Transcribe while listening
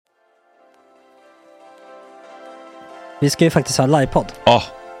Vi ska ju faktiskt ha livepodd. Ja,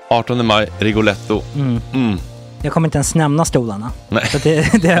 18 maj, Rigoletto. Jag kommer inte ens nämna stolarna. Nej. För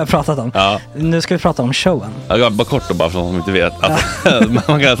det har jag pratat om. Ja. Nu ska vi prata om showen. Ja, bara kort då, bara för de som inte vet.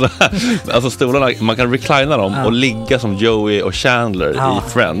 Man kan alltså stolarna, man kan reclina dem och ligga som Joey och Chandler i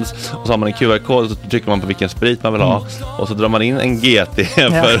Friends. Och så har man en QR-kod och så trycker man på vilken sprit man vill ha. Och så drar man in en GT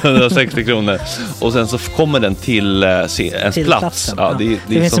för 160 kronor. Och sen så kommer den till ens plats. Ja, det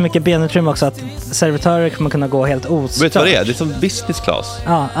finns så mycket benutrymme också att servitörer kommer kunna gå helt ostört. Vet du vad det är? Det är som business class.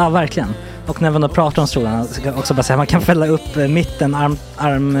 Ja, verkligen. Och när man då pratar om stolarna så kan jag också bara säga att man kan fälla upp mitten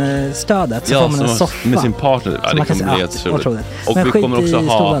armstödet så får man en soffa med sin partner. Ja, det kommer bli helt otroligt. Och men vi kommer också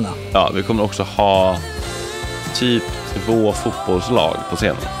stolarna. vi kommer också ha typ 2 fotbollslag på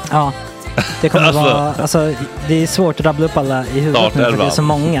scenen. Ja. Det kommer vara, alltså det är svårt att rabbla upp alla i huvudet nu för det är så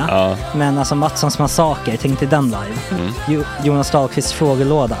många. Ja. Men alltså Mattssons massaker, tänk till den live. Jonas Dahlqvists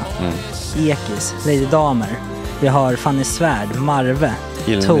frågelåda. Ekis, Lady Damer. Vi har Fanny Svärd, Marve,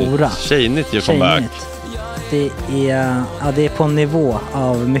 Tora. Tjejnytt gör comeback. Det är på en nivå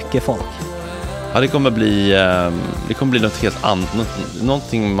av mycket folk. Ja, det kommer bli något helt annat.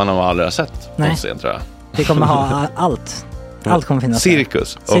 Någonting man har aldrig sett på scen, tror jag. Det kommer ha allt. Allt kommer finnas.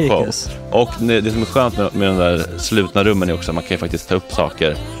 Cirkus. Och det som är skönt med de där slutna rummen är också att man kan ju faktiskt ta upp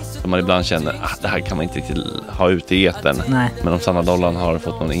saker som man ibland känner det här kan man inte riktigt ha ute i etern. Nej. Men om Sanna Dollan har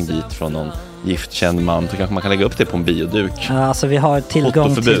fått någon invit från någon giftkänd man så kanske man kan lägga upp det på en bioduk. Ja, alltså vi har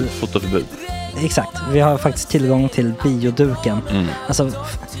tillgång till fotoförbud. Exakt, vi har faktiskt tillgång till bioduken. Alltså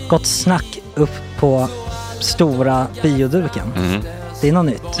gott snack upp på stora bioduken. Det är något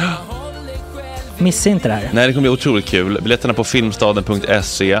nytt. Missa inte det här. Nej, det kommer bli otroligt kul. Biljetterna på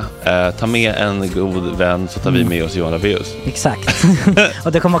filmstaden.se. Ta med en god vän så tar vi med oss Johan Rabaeus. Exakt.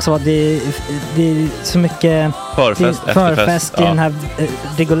 Och det kommer också vara det är så mycket förfest i den här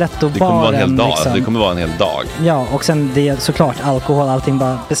Rigoletto-baren. Det kommer vara en hel dag. Liksom. Det kommer vara en hel dag. Ja, och sen det är såklart alkohol, allting.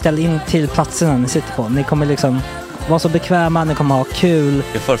 Bara beställ in till platserna ni sitter på. Ni kommer liksom vara så bekväma, ni kommer ha kul.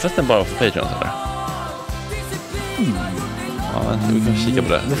 Är förfesten bara för Patreon eller? Ja, vi kan kika på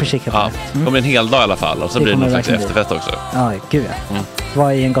det. Vi får kika på det. Det kommer en hel dag i alla fall. Och så blir det någon slags efterfest också. Ja, gud ja.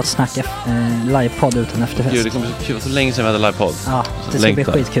 Vad är en gott snack livepodd utan efterfest? Gud, det kommer så kul. Så länge sedan vi hade livepodd. Ja, det ska bli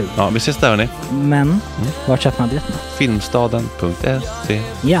skitkul. Ja, vi ses där hörni. Men, var köper man biljetterna? Filmstaden.se.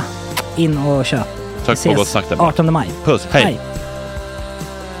 Ja, in och köp. Tack på gott snack där. 18 maj. Puss, hej.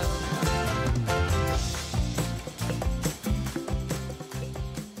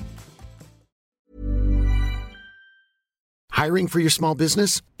 Hiring for your small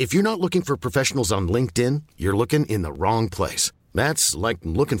business? If you're not looking for professionals on LinkedIn, you're looking in the wrong place. That's like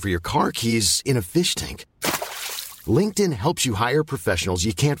looking for your car keys in a fish tank. LinkedIn helps you hire professionals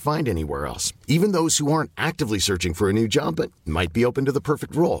you can't find anywhere else, even those who aren't actively searching for a new job but might be open to the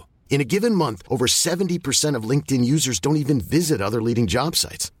perfect role. In a given month, over 70% of LinkedIn users don't even visit other leading job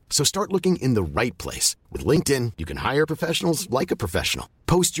sites. So start looking in the right place. With LinkedIn, you can hire professionals like a professional.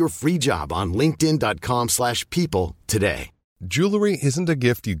 Post your free job on linkedin.com/people today. Jewelry isn't a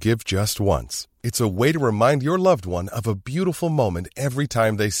gift you give just once. It's a way to remind your loved one of a beautiful moment every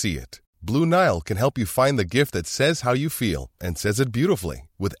time they see it. Blue Nile can help you find the gift that says how you feel and says it beautifully,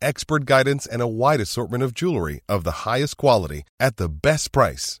 with expert guidance and a wide assortment of jewelry of the highest quality at the best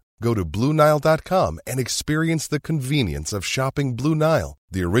price. Go to BlueNile.com and experience the convenience of shopping Blue Nile,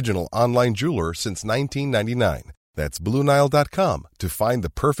 the original online jeweler since 1999. That's BlueNile.com to find the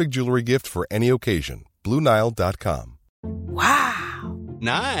perfect jewelry gift for any occasion. BlueNile.com. Wow!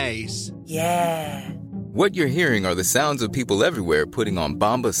 Nice! Yeah! What you're hearing are the sounds of people everywhere putting on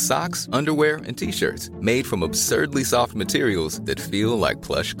Bombas socks, underwear, and T-shirts made from absurdly soft materials that feel like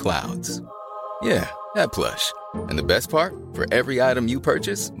plush clouds. Yeah, that plush. And the best part? For every item you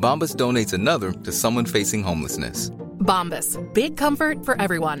purchase, Bombas donates another to someone facing homelessness. Bombas. Big comfort for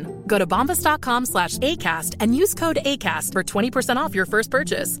everyone. Go to bombas.com/ACAST and use code ACAST for 20% off your first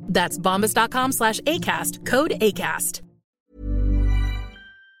purchase. That's bombas.com/ACAST. Code ACAST.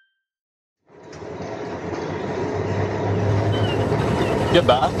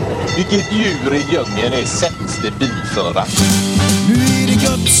 Gubbar, vilket djur i djungeln är sämste bilförare? Nu är det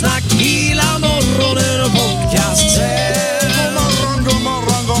gött snack hela morgonen och podcast. God morgon, god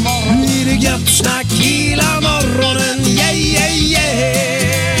morgon, god morgon. Nu är det gött snack hela morgonen. Yeah, yeah, yeah.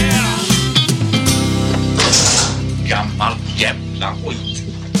 Gammal jävla skit.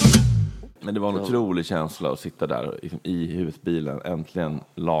 Men det var en otrolig känsla att sitta där i husbilen, äntligen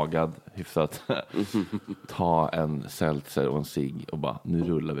lagad, hyfsat, ta en seltzer och en cigg och bara, nu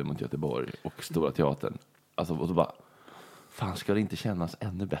rullar vi mot Göteborg och Stora Teatern. Alltså, och så bara, fan, ska det inte kännas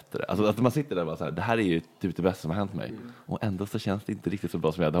ännu bättre? Alltså att man sitter där och bara så här, det här är ju typ det bästa som har hänt mig. Och ändå så känns det inte riktigt så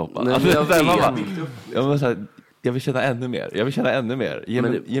bra som jag hade hoppats. Nej, alltså, jag vet. Jag var så här, Jag vill känna ännu mer.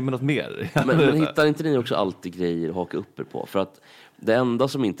 Ge mig något mer. Men hittar inte ni också alltid grejer att haka upp er på? För att det enda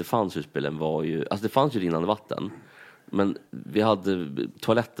som inte fanns i spelen var ju... Alltså det fanns ju rinnande vatten. Men vi hade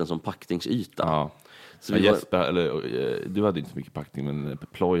toaletten som packningsyta. Ja. Så du hade inte så mycket packning, men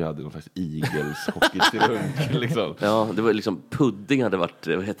Ploy hade någon slags igelshockeystrunk liksom. Ja, det var liksom pudding hade varit,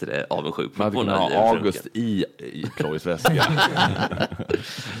 vad heter det, avundsjuk. Man hade kunnat ha August i Ploys väska.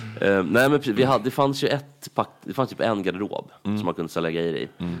 Nej, men det fanns ju det fanns typ en garderob som man kunde ställa grejer i.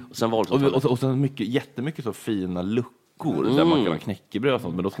 Och sen var det och sen jättemycket så fina luckor där man kan ha knäckebröd och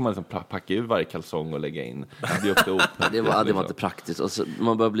sånt, men då ska man liksom packa ur varje kalsong och lägga in. Det var inte praktiskt. Och så,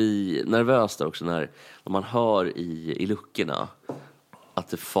 man börjar bli nervös där också när man hör i luckorna att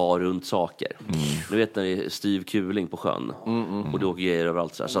det far runt saker. Du vet när det är styv kuling på sjön och det åker grejer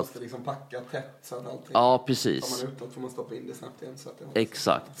överallt så här. Man måste liksom packa tätt så att allting... Ja, precis. Tar man utåt får man stoppa in det snabbt igen så att det...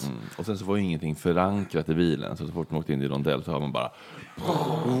 Exakt. Och sen så var ju ingenting förankrat i bilen, så fort man åkte in i rondell så har man bara...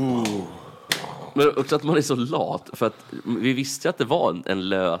 Men också att man är så lat, för att vi visste att det var en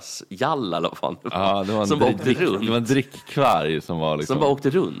lös jalla eller vad fan det var, det var som bara åkte runt. Det var en drickkvarg som var liksom... Som bara åkte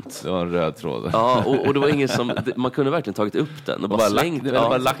runt. Det var en röd tråd. Ja, och det var ingen som... Man kunde verkligen tagit upp den och bara slängt den.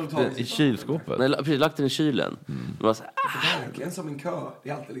 Bara lagt den i kylskåpet. Nej, precis, lagt den i kylen. Det var så här, verkligen som en kö. Det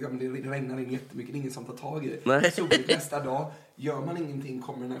är alltid liksom, det regnar in jättemycket, det är ingen som tar tag i det. Nej. Soligt nästa dag. Gör man ingenting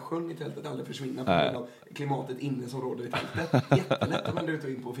kommer den här sjön i tältet aldrig försvinna på grund av klimatet inne som råder i tältet. Jättelätt att vända ut och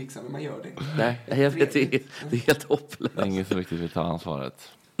in på och fixa, men man gör det. Nej, jag vet, det är helt hopplöst. Det är ingen som riktigt vill ta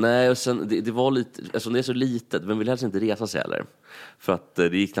ansvaret. Nej, och sen det var lite, alltså det är så litet, men vill helst inte resa sig heller. För att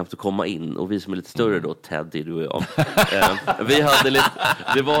det gick knappt att komma in, och vi som är lite större då, Teddy, du och jag. Vi hade lite,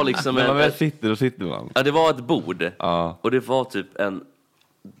 det var liksom... När man väl sitter, då sitter man. Ja, det var ett bord. Ja. Och det var typ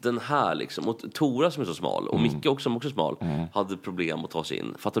den här liksom, och Tora som är så smal och Micke också som också är smal hade problem att ta sig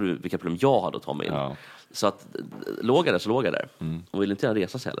in. Fattar du vilka problem jag hade att ta mig in? Ja. Så att låg jag där och ville inte gärna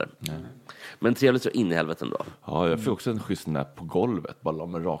resa sig heller. Men trevligt så in i helveten då. Ja, jag fick också en schysst där på golvet, bara la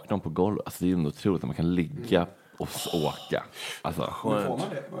mig rakt om på golvet. Alltså det är ju ändå otroligt att man kan ligga och åka. Alltså, får man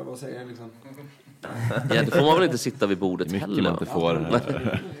det? Vad säger jag liksom? Ja, det får man väl inte sitta vid bordet mycket heller. Man inte får.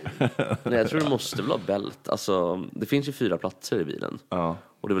 Nej, jag tror du måste väl ha bält. Alltså, det finns ju 4 platser i bilen. Ja.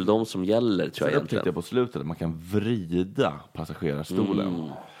 Och det är väl de som gäller, tror jag egentligen. Jag på slutet, man kan vrida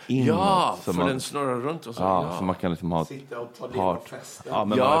passagerarstolen. Ja, för den snurrar runt och så. Ja, så man kan liksom ha sitta och ta del av festen. Ja,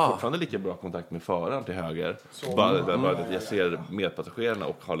 men man har fortfarande lika bra kontakt med föraren till höger. Bara jag ser medpassagerarna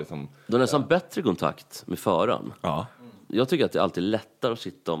och har liksom... Du har nästan bättre kontakt med föraren. Ja. Jag tycker att det är alltid lättare att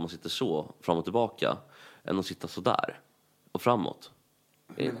sitta om man sitter så, fram och tillbaka, än att sitta så där och framåt.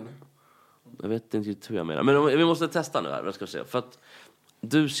 Jag vet inte hur jag menar. Men vi måste testa nu här, vad ska vi se. För att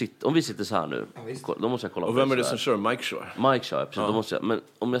om vi sitter så här nu, då måste jag kolla. Och vem är det som kör? Mike kör? Mike kör, precis. Då måste jag, men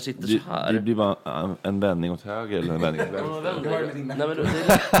om jag sitter så här... Det blir bara en vändning åt höger eller en vändning åt vänster.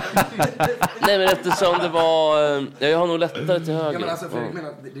 Nej, men eftersom det var... Jag har nog lättare till höger. Ja, men alltså, för jag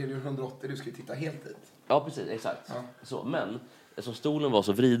menar, det är ju 180, du ska ju titta helt dit. Ja, precis, exakt. Ja. Så, men eftersom stolen var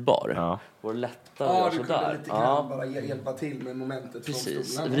så vridbar var det lättare att göra sådär. Ja, du kunde lite grann bara hjälpa till med momentet.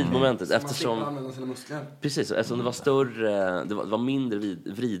 Precis, vridmomentet. Eftersom precis, eftersom det var större, det var mindre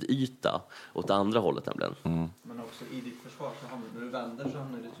vridyta åt det andra hållet nämligen. Men också i ditt försvar, så när du vänder så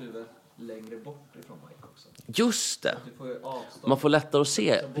hamnar ditt huvud längre bort ifrån Mike också. Just det! Man får lättare att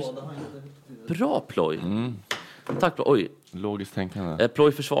se. Bra Ploy! Tack Ploy. Oj. Logiskt tänkande.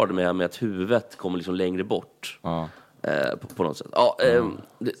 Ploy försvarade mig med att huvudet kommer liksom längre bort. Ja. På något sätt. Ja,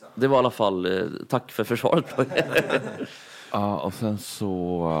 det var i alla fall tack för försvaret. Ja, och sen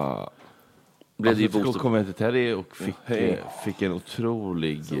så blev det ju boost. Kom jag till Terry och fick en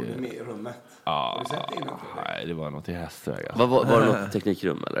otrolig... Så med i rummet. Ja, nej, det var något i hästväg. Alltså. Var det något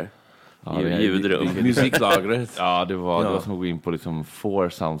teknikrum eller? Ja, ljudrum. Musiklagret. Ja, det var som att gå in på liksom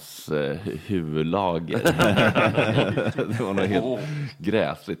Forsams huvudlager. Det var något helt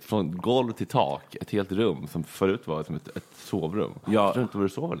gräsligt. Från golv till tak, ett helt rum som förut var som ett sovrum. Jag tror inte var det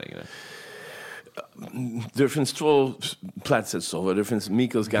sover längre. Det finns 2 platser att sova. Det finns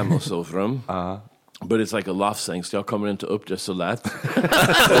Mikaels gamla sovrum. But it's like a loft säng, så jag kommer inte upp det så lätt.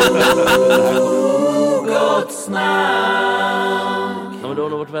 Ja, men du har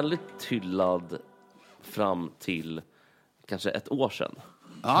nog varit väldigt hyllad fram till kanske ett år sedan.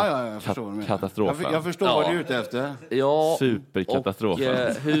 Ja, jag förstår. Katastrofen. Jag förstår vad du är ute efter. Ja,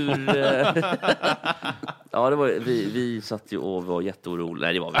 superkatastrofen. Och Ja, det var, vi satt ju och var jätteoroliga.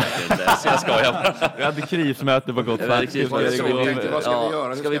 Nej, det var vi verkligen inte. Så jag skojar bara. Vi hade krismöte på Gott Vad ska vi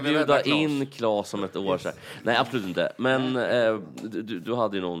ska vi bjuda in Claes om ett år? Så här? Nej, absolut inte. Men du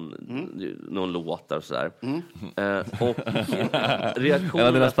hade ju någon låt där och sådär. Och reaktionen... En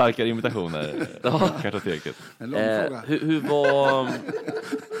av dina starkare imitationer. Kartoteket.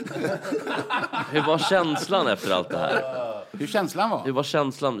 Hur var känslan efter allt det här? Hur var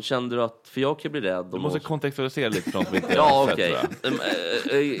känslan? Kände du att... För jag kan bli rädd. Du måste kontextualisera lite från som inte ja,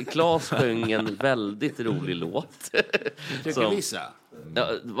 okej. Claes sjöng en väldigt rolig låt. Tycker vissa. Ja,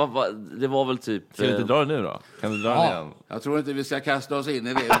 det var väl typ... Kan du inte dra det nu då? Kan du dra den igen? Jag tror inte vi ska kasta oss in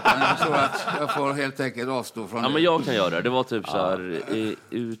i det. Utan jag tror att jag får helt enkelt avstå från det. Ja, men jag kan göra det. Det var typ så här...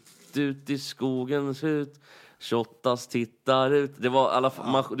 Ut i skogens ut. Shottas tittar ut. Det var alla,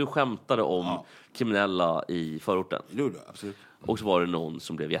 du skämtade om kriminella i förorten. Jo, absolut. Och så var det någon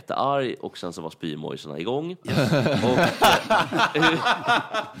som blev jättearg och sen så var spymojsarna igång.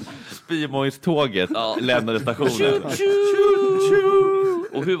 Spymojståget lämnade stationen.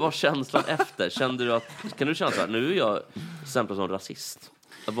 Och hur var känslan efter? Kände du att, kan du känna så här, nu är jag stämplad som rasist?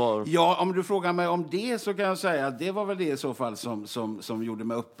 Ja, om du frågar mig om det så kan jag säga att det var väl det i så fall som gjorde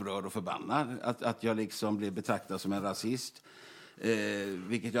mig upprörd och förbannad. Att jag liksom blev betraktad som en rasist.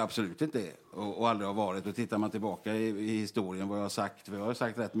 Vilket jag absolut inte är och aldrig har varit. Och tittar man tillbaka i historien vad jag har sagt, för jag har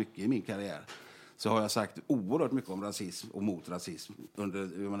sagt rätt mycket i min karriär, så har jag sagt oerhört mycket om rasism och mot rasism.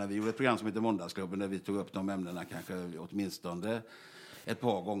 Vi gjorde ett program som heter Måndagsklubben där vi tog upp de ämnena kanske åtminstone ett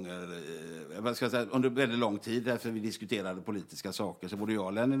par gånger under väldigt lång tid, därför vi diskuterade politiska saker. Så både jag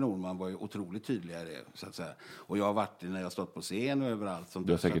och Lenny Norman var ju otroligt tydliga i det, så att säga. Och jag har varit när jag har stått på scen och överallt.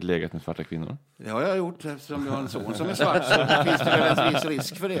 Du har säkert legat med svarta kvinnor. Det har jag gjort, eftersom jag har en son som är svart, så finns det väl en viss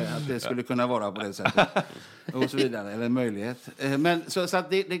risk för det, att det skulle kunna vara på det sättet. Och så vidare, eller en möjlighet. Men så att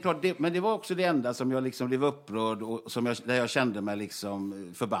det är klart, men det var också det enda som jag liksom blev upprörd och där jag kände mig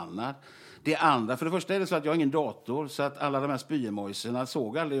liksom förbannad. Det andra, för det första är det så att jag har ingen dator, så att alla de här spyemojserna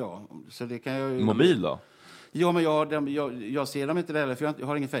såg aldrig jag. Så det kan jag ju... Mobil då? Ja, men jag ser dem inte heller, för jag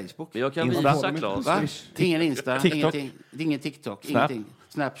har ingen Facebook. Men jag kan visa, Claes. Va? Ingen Insta, TikTok? ingenting. Ingen TikTok, ingenting.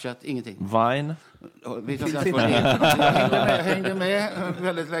 Snapchat, ingenting. Vine? Jag hängde med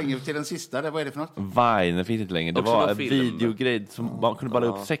väldigt länge till den sista. Vad är det för något? Vine, det finns inte längre. Det var en videogrej som man kunde bara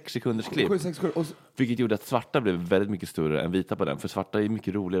upp 6 sekunders klipp. Vilket gjorde att svarta blev väldigt mycket större än vita på den. För svarta är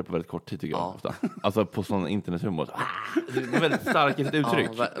mycket roligare på väldigt kort tid, tycker jag. Ofta. Alltså på sån internethumor. Det är väldigt starkt uttryck.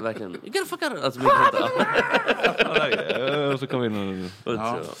 Ja, verkligen. You gotta fuck out. Alltså, och så kom vi in och...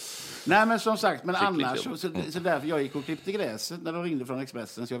 Nej, men som sagt, men annars så därför jag gick och klippte gräset när de ringde från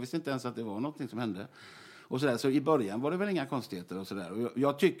Expressen, så jag visste inte ens att det var någonting som hände. Och så där, så i början var det väl inga konstigheter och så där. Och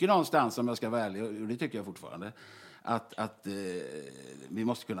jag tycker någonstans, om jag ska vara ärlig, och det tycker jag fortfarande, att vi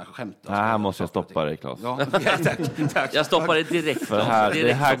måste kunna skämta. Här måste jag stoppa dig, Claes. Ja, tack. Jag stoppar det direkt. För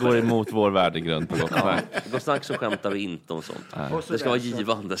det här går emot vår värdegrund på Gott Snack. Gott Snack så skämtar vi inte om sånt. Det ska vara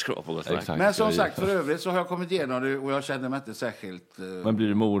givande, ska vara på Gott Snack. Men som sagt, för övrigt så har jag kommit igenom det och jag känner mig inte särskilt... Men blir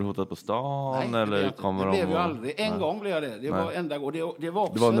du mordhotad på stan? Nej, eller det blev ju aldrig. En gång blev jag det. Det var enda gången. Det var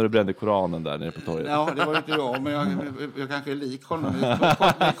också... Det var när du brände Koranen där nere på torget. Ja, det var inte jag, men jag kanske är lik honom. Vi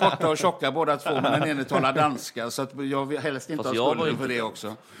är korta och tjocka båda två, men den ene talar danska, så att jag helst inte ha skulden för det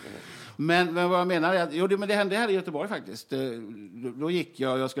också. Men vad jag menar är att men det hände här i Göteborg faktiskt. Då gick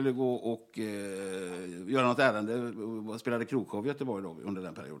jag skulle gå och göra något ärende och spelade krogshow i Göteborg då, under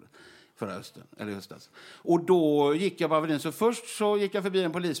den perioden. Förra hösten, eller höstas. Och då gick jag bara vid den. Så först så gick jag förbi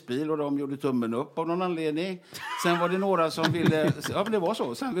en polisbil och de gjorde tummen upp av någon anledning. Sen var det några som ville... Ja, men det var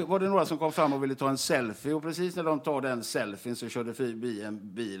så. Sen var det några som kom fram och ville ta en selfie. Och precis när de tar den selfien så körde förbi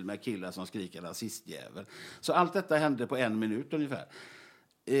en bil med killar som skriker rasistjävel. Så allt detta hände på 1 minut ungefär.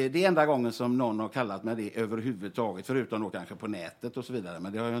 Det är enda gången som någon har kallat mig det överhuvudtaget, förutom då kanske på nätet och så vidare,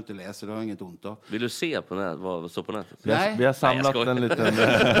 men det har jag inte läst, så det har jag inget ont av. Vill du se på nätet, vad står på nätet? Vi har samlat en liten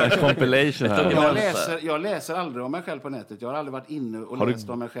compilation här. Jag läser aldrig om mig själv på nätet. Jag har aldrig varit inne och läst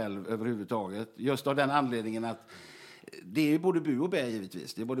om mig själv överhuvudtaget. Just av den anledningen att det är ju både bu och bä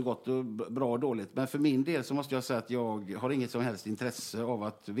givetvis. Det är både gott och bra och dåligt. Men för min del så måste jag säga att jag har inget som helst intresse av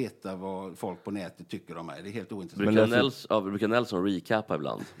att veta vad folk på nätet tycker om mig. Det är helt ointressant. Brukar Nelson recapa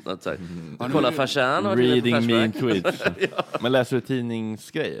ibland? Kolla Farsan. Reading mean tweets. Men läser du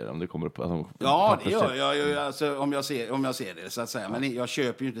tidningsgrejer om det kommer upp? Alltså, ja, det gör jag. Alltså, om jag ser det, så att säga. Men jag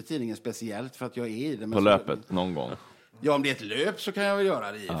köper ju inte tidningen speciellt för att jag är i det. På löpet någon gång? Ja, om det är ett löp så kan jag väl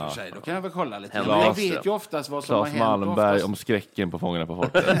göra det i och för sig. Då kan jag väl kolla lite. Men jag vet ju oftast vad som har hänt. Malmberg oftast. Om skräcken på Fångarna på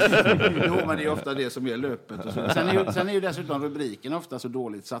fortet. Jo, men det är ofta det som är löpet. Och så. Sen är ju dessutom rubriken ofta så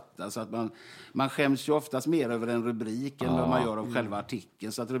dåligt satta så att man skäms ju oftast mer över en rubrik än vad man gör av själva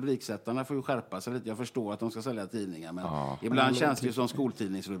artikeln. Så att rubriksättarna får ju skärpa sig lite. Jag förstår att de ska sälja tidningar, men ibland känns det ju som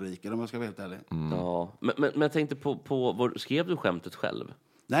skoltidningsrubriker om jag ska vara helt ärlig. Ja, men jag tänkte på skrev du skämtet själv?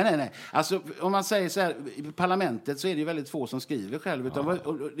 Nej. Alltså, om man säger så här, i parlamentet så är det ju väldigt få som skriver själv. Utan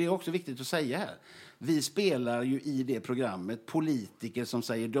det är också viktigt att säga här. Vi spelar ju i det programmet politiker som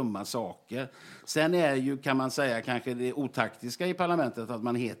säger dumma saker. Sen är ju, kan man säga, kanske det otaktiska i parlamentet att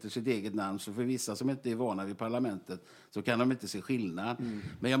man heter sitt eget namn. Så för vissa som inte är vana vid parlamentet så kan de inte se skillnad.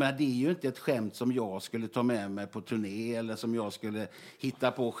 Men jag menar, det är ju inte ett skämt som jag skulle ta med mig på turné eller som jag skulle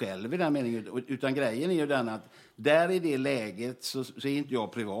hitta på själv i den meningen. Utan grejen är ju den att där i det läget så är inte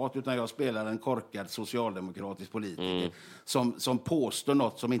jag privat utan jag spelar en korkad socialdemokratisk politiker som påstår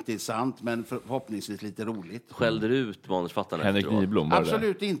något som inte är sant men förhoppningsvis lite roligt. Skällde du ut manusförfattarna? Henrik Nyblom,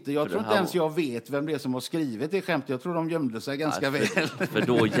 absolut inte. Jag tror inte ens jag vet vem det är som har skrivit det skämtet. Jag tror de gömde sig ganska väl. För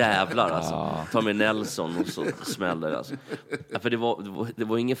då jävlar alltså. Ta med Nelson och så smäller alltså. Ja, för det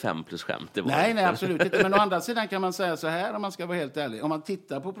var ingen 5+-skämt. Nej, absolut inte. Men å andra sidan kan man säga så här om man ska vara helt ärlig. Om man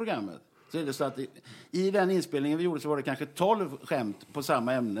tittar på programmet så är det så att i den inspelningen vi gjorde så var det kanske 12 skämt på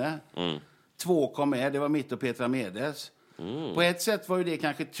samma ämne. 2 kom med, det var mitt och Petra Medes. På ett sätt var ju det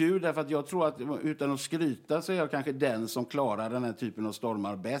kanske tur därför att jag tror att utan att skryta så är jag kanske den som klarar den här typen av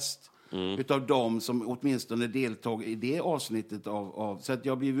stormar bäst. Utav dem som åtminstone deltog i det avsnittet så att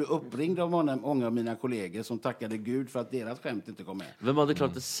jag blev ju uppringd av många av mina kollegor som tackade Gud för att deras skämt inte kom med. Vem hade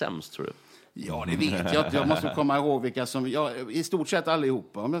klarat det sämst tror du? Ja, det vet jag inte. Jag måste komma ihåg vilka som... i stort sett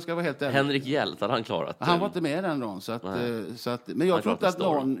allihopa, om jag ska vara helt ärlig. Henrik Hjelt, hade han klarat det? Han var inte med den dagen. Men jag tror inte att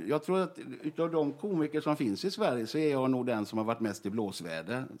jag tror att utav de komiker som finns i Sverige så är jag nog den som har varit mest i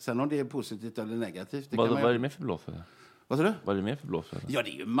blåsväder. Sen om det är positivt eller negativt... Vad är det med för blåsväder? Vad sa du? Vad är det mer för blåsväder? Ja, det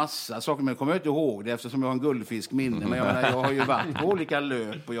är ju massa saker, men jag kommer inte ihåg det eftersom jag har en guldfisk minne. Men jag har ju varit på olika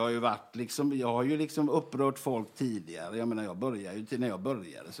löp och jag har ju upprört folk tidigare. Jag menar, när jag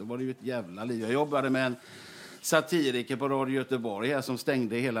började så var det ju ett jävla liv. Jag jobbade med en satiriker på Radio Göteborg här som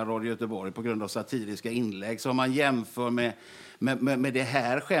stängde hela Radio Göteborg på grund av satiriska inlägg. Så om man jämför med det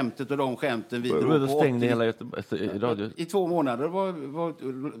här skämtet och de skämten vi drog på stängde hela radio. I 2 månader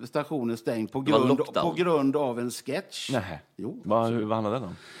var stationen stängd på grund av en sketch. Nej. Jo. Vad handlade den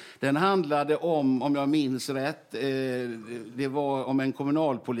om? Den handlade om jag minns rätt, det var om en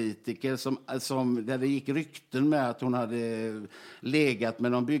kommunalpolitiker där det gick rykten med att hon hade legat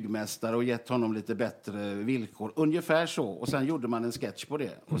med någon byggmästare och gett honom lite bättre villkor. Ungefär så. Och sen gjorde man en sketch på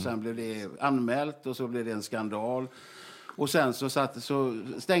det. Och sen blev det anmält och så blev det en skandal. Och sen så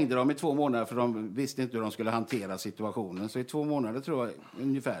stängde de i 2 månader för de visste inte hur de skulle hantera situationen. Så i 2 månader tror jag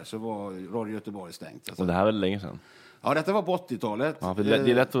ungefär så var Radio Göteborg stängt. Alltså. Och det här var länge sedan? Ja, detta var på 80-talet. Ja, för det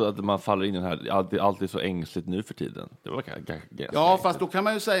är lätt att man faller in i den här, alltid så ängsligt nu för tiden. Det var ja, fast då kan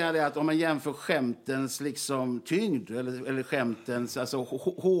man ju säga det att om man jämför skämtens tyngd eller skämtens, alltså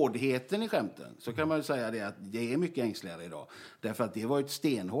hårdheten i skämten, så kan man ju säga det att det är mycket ängsligare idag. Därför att det var ett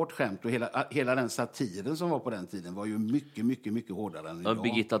stenhårt skämt och hela den satiren som var på den tiden var ju mycket, mycket, mycket hårdare än idag.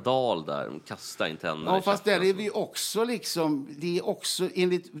 Birgitta Dahl där, kasta inte henne. Ja, fast där är vi också det är också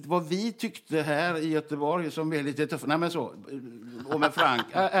enligt vad vi tyckte här i Göteborg som är lite tufft. Nej, men så, och med Frank,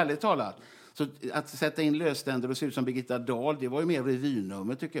 ärligt talat, så att sätta in löständer och se ut som Birgitta Dahl, det var ju mer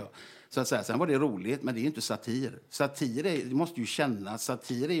revynummer tycker jag. Så att säga, sen var det roligt, men det är ju inte satir. Det måste ju kännas.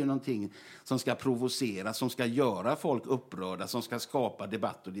 Satir är ju någonting som ska provocera, som ska göra folk upprörda, som ska skapa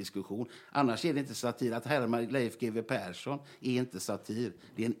debatt och diskussion. Annars är det inte satir. Att härma Leif GW Persson är inte satir.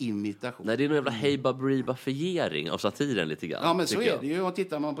 Det är en imitation. Nej, det är en jävla hejbabriba-förgering av satiren lite grann. Ja, men så är det ju. Och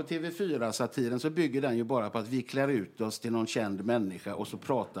tittar man på TV4-satiren så bygger den ju bara på att vi klär ut oss till någon känd människa och så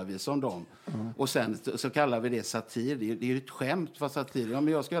pratar vi som dem. Och sen så kallar vi det satir. Det är ju ett skämt för satir. Ja,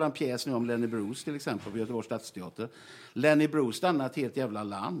 men jag ska göra en pjäs nu om Lenny Bruce till exempel på Göteborgs stadsteater. Lenny Bruce stannade ett helt jävla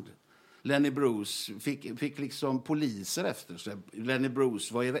land. Lenny Bruce fick liksom poliser efter sig. Lenny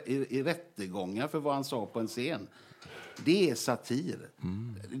Bruce var i rättegångar för vad han sa på en scen. Det är satir.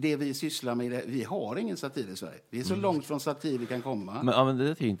 Det vi sysslar med, vi har ingen satir i Sverige. Vi är så långt från satir vi kan komma. Men det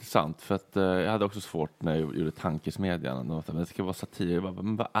är intressant för att jag hade också svårt när jag gjorde Tankesmedjan. Men det ska vara satir.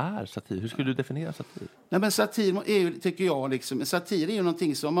 Men vad är satir? Hur skulle du definiera satir? Nej, men satir är ju, tycker jag, satir är ju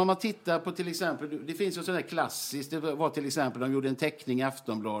någonting som, om man tittar på till exempel, det finns ju sådär klassiskt, det var till exempel, de gjorde en teckning i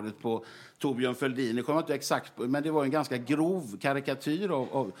Aftonbladet på Torbjörn Fälldin, det kommer jag inte exakt på, men det var en ganska grov karikatyr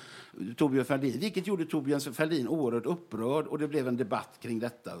av Torbjörn Fälldin, vilket gjorde Torbjörn Fälldin oerhört upprörd och det blev en debatt kring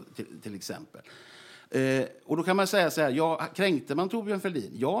detta till exempel. Och då kan man säga så här, kränkte man Torbjörn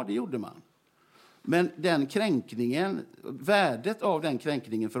Fälldin? Ja, det gjorde man. Men den kränkningen, värdet av den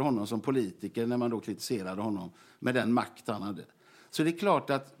kränkningen för honom som politiker när man då kritiserade honom med den makt han hade. Så det är klart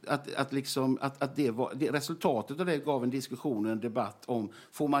att det resultatet av det gav en diskussion, en debatt om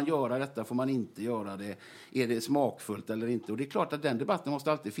får man göra detta, får man inte göra det, är det smakfullt eller inte. Och det är klart att den debatten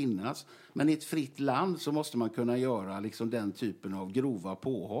måste alltid finnas. Men i ett fritt land så måste man kunna göra liksom den typen av grova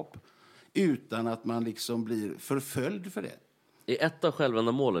påhopp utan att man liksom blir förföljd för det. Är ett av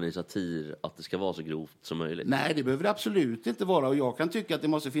självändamålen i satir att det ska vara så grovt som möjligt? Nej, det behöver det absolut inte vara. Och jag kan tycka att det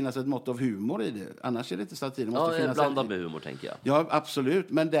måste finnas ett mått av humor i det. Annars är det inte satir. Det måste finnas blandat med humor, tänker jag. Ja, absolut.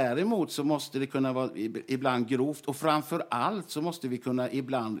 Men däremot så måste det kunna vara ibland grovt. Och framför allt så måste vi kunna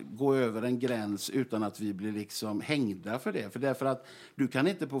ibland gå över en gräns utan att vi blir liksom hängda för det. För därför att du kan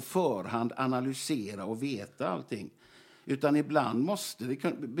inte på förhand analysera och veta allting. Utan ibland måste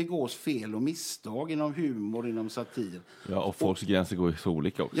det begås fel och misstag inom humor, inom satir. Ja, och folks gränser går så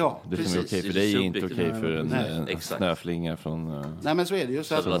olika också. Ja, det som är okej för dig är inte okej för en snöflinga från... Nej, men så är det ju.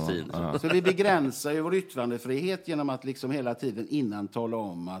 Så vi begränsar ju vår yttrandefrihet genom att liksom hela tiden innan tala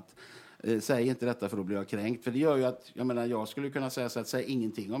om att säg inte detta för då blir jag kränkt. För det gör ju att, jag skulle kunna säga så att säg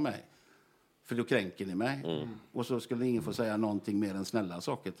ingenting om mig. För då kränker ni mig. Och så skulle ingen få säga någonting mer än snälla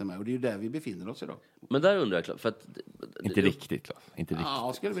saker till mig. Och det är ju där vi befinner oss idag. Men där undrar jag, för att... Inte riktigt, Claes. Inte riktigt. Ja,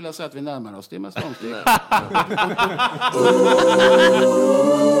 jag skulle vilja säga att vi närmar oss det med stormsteg.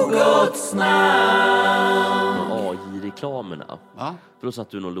 AI-reklamerna. För då satt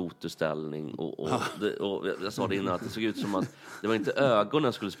du i någon lotusställning och jag sa det innan att det såg ut som att det var inte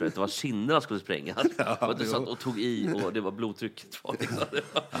ögonen skulle sprängas, det var kinderna skulle sprängas. Du satt och tog i och det var blodtrycket.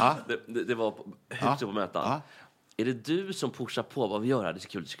 Det var högt upp på mätaren. Är det du som pushar på vad vi gör här? Det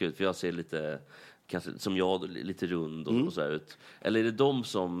är så kul, för jag ser lite... Kanske som jag, lite rund och så här ut. Eller är det de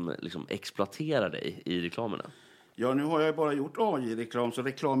som liksom exploaterar dig i reklamerna? Ja, nu har jag bara gjort AI-reklam, så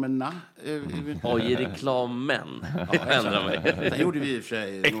reklamerna... AI-reklamen. Jag ändrar mig. Det gjorde vi i och för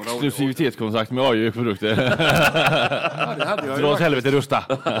sig några år. Exklusivitetskontrakt med AI-produkter. Ja, det hade jag ju. Dra åt helvete, rusta.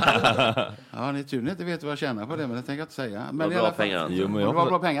 Ja, ni tur inte vet vad jag tjänar på det, men det tänker jag inte säga. Men det var bra pengar. Jo, men det var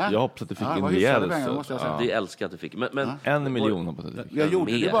bra pengar. Jag hoppas att du fick en rejäl. Det älskar att du fick. Men 1 miljon hoppas att du fick. Jag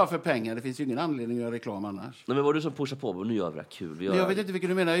gjorde det bara för pengar. Det finns ju ingen anledning att göra reklam annars. Nej, men var du som pushar på? Nu gör vi det kul. Jag vet inte vilket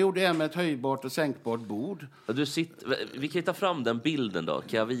du menar. Jag gjorde det med ett höjbart och sänkbart bord. Vi kan ta fram den bilden då.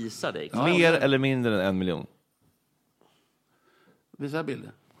 Kan jag visa dig? Mer eller mindre än 1 miljon? Visa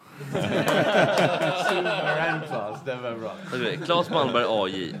bilden. Claes Malmberg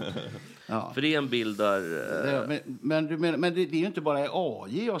AI. Ja. För det är en bild där... Men det är ju inte bara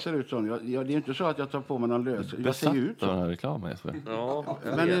AI jag ser ut som. Det är ju inte så att jag tar på mig någon lös. Jag ser ju ut som. Den här reklamen, ja,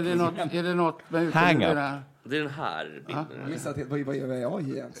 men är det något med Hang-up. Det är den här bilden. Vad gör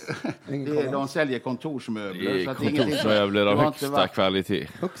AI ens? De säljer kontorsmöbler. Det är kontorsmöbler av högsta kvalitet.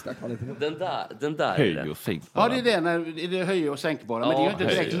 Den där. Höj och sänkbara. Ja, det är det är höj och sänkbara. Men det är ju inte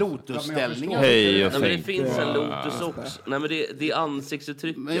direkt Lotusställningar. Höj och sänkbara. Men det finns en Lotus också. Nej, men det är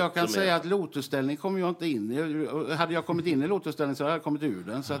ansiktsuttrycket. Men jag kan säga att Lotusställning kommer jag inte in i. Hade jag kommit in i Lotusställning så hade jag kommit ur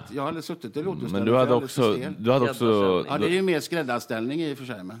den. Så att jag hade suttit i Lotusställning. Men du hade också... Ja, det är ju mer skräddarställning i och för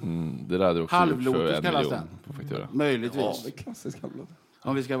sig. Det där hade också halvlotus kallas den. Möjligtvis.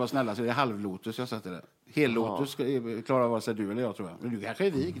 Om vi ska vara snälla så är det halvlotus jag sätter det. Hellotus klarar vare sig du eller jag, tror jag. Men du kanske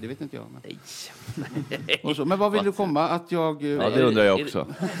är vig, det vet inte jag. Men, men vad vill du komma? Att jag... Ja, det undrar jag också.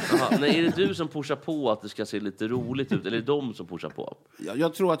 Nej, är det du som pushar på att det ska se lite roligt ut? Eller är det de som pushar på?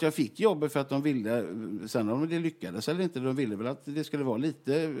 Jag tror att jag fick jobbet för att de ville... Sen om det lyckades eller inte, de ville väl att det skulle vara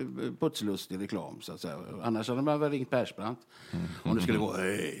lite putslustig reklam, så att säga. Annars hade man väl ringt Persbrandt. Om det skulle vara,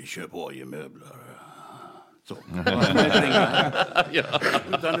 hej, köp möbler. Så.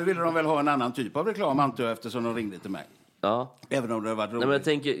 Utan nu ville de väl ha en annan typ av reklam, antar jag, eftersom de ringde till mig. Ja. Även om det var roligt. Nej, men jag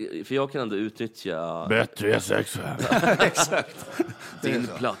tänker, för jag kan ändå utnyttja... Bättre sex. Exakt. Din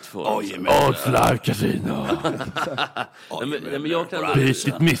plattform. Odds Live Casino. Men jag kan ändå... Byt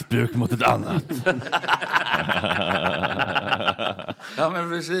ditt missbruk mot ett annat. Ja, men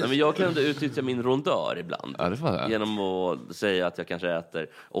precis. Men jag kan ändå utnyttja min rondör ibland. Ja, det var det. Genom att säga att jag kanske äter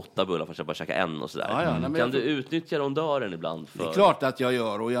 8 bullar för att jag bara käka en och sådär. Kan du utnyttja rondören ibland? För... Det är klart att jag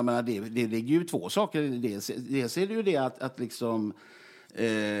gör. Och jag menar, det ligger ju 2 saker. Dels är det ju det att liksom...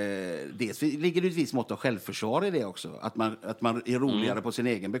 dels ligger det ett visst mått av självförsvar i det också. Att man är roligare på sin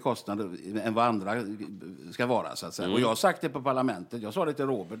egen bekostnad än vad andra ska vara, så att säga. Och jag har sagt det på parlamentet. Jag sa det till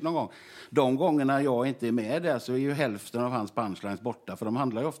Robert någon gång. De gångerna jag inte är med där så är ju hälften av hans punchlines borta. För de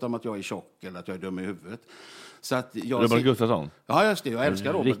handlar ju ofta om att jag är tjock eller att jag är dum i huvudet. Så att Robert Gustafsson? Ja, just det. Jag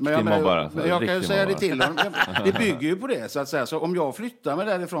älskar Robert. Men jag kan ju säga det till honom. Det bygger ju på det, så att säga. Så om jag flyttar mig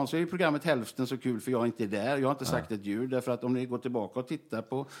därifrån så är programmet hälften så kul, för jag är inte där. Jag har inte sagt ett ljud, därför att om ni går tillbaka och tittar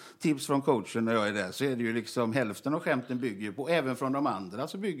på tips från coachen när jag är där, så är det ju liksom hälften av skämten bygger på, även från de andra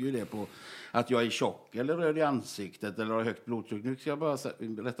så bygger ju det på att jag är tjock eller röd i ansiktet eller har högt blodtryck. Nu ska jag bara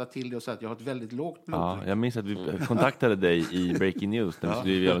rätta till det och säga att jag har ett väldigt lågt blodtryck. Ja, jag minns att vi kontaktade dig i Breaking News när vi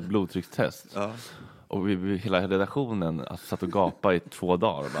skulle göra ett blodtryckstest. Ja. Och hela redaktionen satt och gapade i 2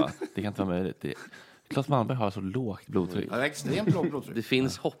 dagar. Och bara, det kan inte vara möjligt. Claes Malmberg har så lågt blodtryck. Ja, extremt lågt blodtryck. Det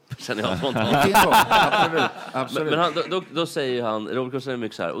finns hopp, känner jag spontant. Det finns hopp, absolut. Men då säger han, Robert Gustafsson säger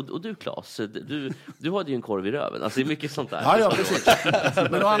mycket så här, och du Claes, du hade ju en korv i röven. Alltså det är mycket sånt där. Ja, precis.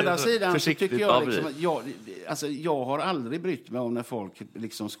 Men å andra sidan så tycker jag liksom, jag har aldrig brytt mig om när folk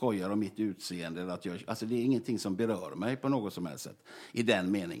liksom skojar om mitt utseende. Alltså det är ingenting som berör mig på något som helst sätt i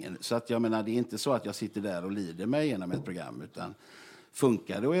den meningen. Så att jag menar, det är inte så att jag sitter där och lider mig genom ett program, utan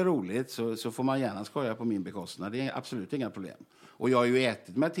funkar det och är roligt så får man gärna skoja på min bekostnad. Det är absolut inga problem. Och jag har ju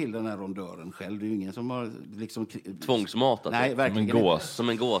ätit mig till den här rondören själv. Det är ju ingen som har liksom tvångsmatat. Nej, verkligen som en gås. Som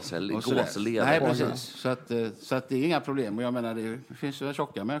en gåsledare. Nej, precis. Så att det är inga problem. Och jag menar, det finns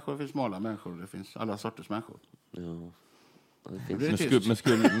tjocka människor, det finns smala människor, det finns alla sorters människor. Ja.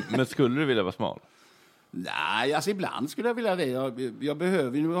 Men skulle du vilja vara smal? Nej, alltså ibland skulle jag vilja det. Jag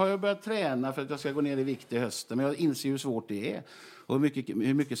behöver, nu har jag börjat träna för att jag ska gå ner i vikt i hösten, men jag inser hur svårt det är och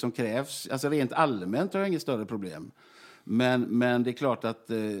hur mycket som krävs. Alltså rent allmänt har jag inget större problem. Men det är klart att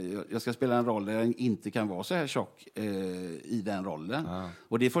jag ska spela en roll där jag inte kan vara så här tjock i den rollen.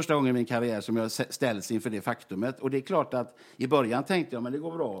 Och det är första gången i min karriär som jag ställs inför det faktumet. Och det är klart att i början tänkte jag, men det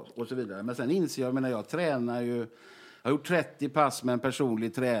går bra och så vidare. Men sen inser jag, jag tränar ju. Jag har gjort 30 pass med en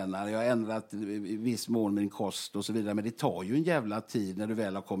personlig tränare. Jag har ändrat i viss mån min kost och så vidare. Men det tar ju en jävla tid när du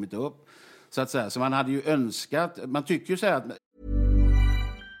väl har kommit upp. Så att säga. Så man hade ju önskat. Man tycker ju så här att...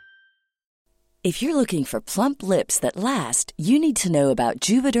 If you're looking for plump lips that last, you need to know about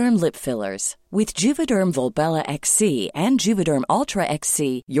Juvederm lip fillers. With Juvederm Volbella XC and Juvederm Ultra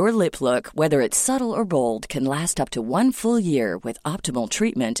XC, your lip look, whether it's subtle or bold, can last up to 1 full year with optimal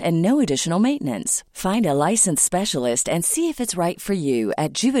treatment and no additional maintenance. Find a licensed specialist and see if it's right for you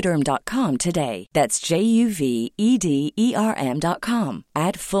at Juvederm.com today. That's JUVEDERM.com.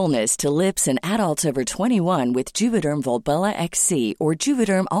 Add fullness to lips in adults over 21 with Juvederm Volbella XC or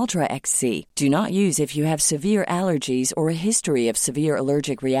Juvederm Ultra XC. Do not use if you have severe allergies or a history of severe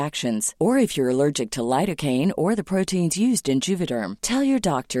allergic reactions, or if you're allergic to lidocaine or the proteins used in Juvederm. Tell your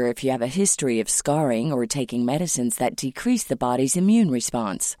doctor if you have a history of scarring or taking medicines that decrease the body's immune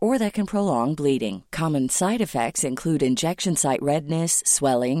response or that can prolong bleeding. Common side effects include injection site redness,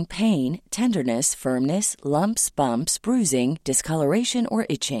 swelling, pain, tenderness, firmness, lumps, bumps, bruising, discoloration, or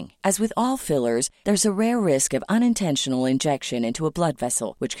itching. As with all fillers, there's a rare risk of unintentional injection into a blood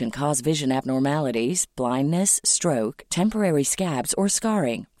vessel, which can cause vision abnormalities, blindness, stroke, temporary scabs, or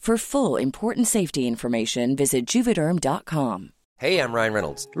scarring. For full, important safety information, visit Juvederm.com. Hey, I'm Ryan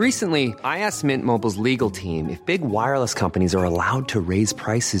Reynolds. Recently, I asked Mint Mobile's legal team if big wireless companies are allowed to raise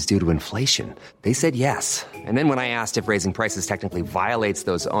prices due to inflation. They said yes. And then when I asked if raising prices technically violates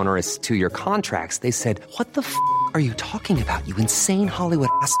those onerous 2-year contracts, they said, "What the f*** are you talking about, you insane Hollywood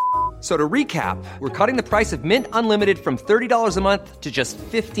ass?" So to recap, we're cutting the price of Mint Unlimited from $30 a month to just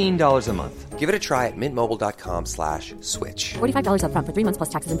 $15 a month. Give it a try at mintmobile.com/switch. $45 up front for 3 months plus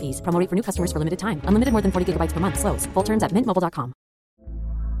taxes and fees. Promo rate for new customers for limited time. Unlimited more than 40 gigabytes per month. Slows full terms at mintmobile.com.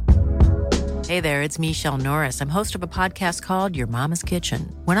 Hey there, it's Michelle Norris. I'm host of a podcast called Your Mama's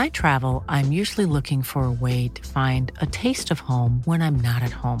Kitchen. When I travel, I'm usually looking for a way to find a taste of home when I'm not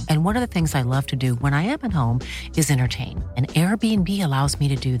at home. And one of the things I love to do when I am at home is entertain. And Airbnb allows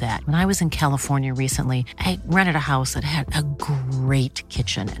me to do that. When I was in California recently, I rented a house that had a great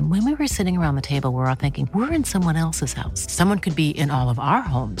kitchen. And when we were sitting around the table, we were all thinking, we're in someone else's house. Someone could be in all of our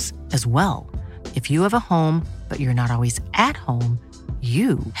homes as well. If you have a home, but you're not always at home,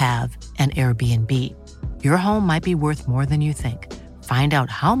 you have an Airbnb. Your home might be worth more than you think. Find out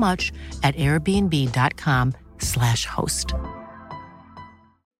how much at airbnb.com/host.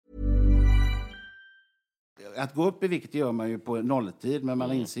 Att gå upp i vikt gör man ju på nolltid, men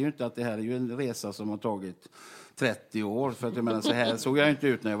man inser ju inte att det här är ju en resa som har tagit 30 år. För att jag menar, så här såg jag inte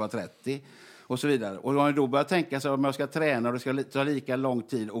ut när jag var 30. Och så vidare. Och om jag då börjar tänka så om jag ska träna och det ska ta lika lång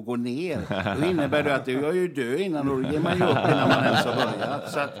tid att gå ner, då innebär det att jag är ju död innan, då ger man ju upp innan man ens har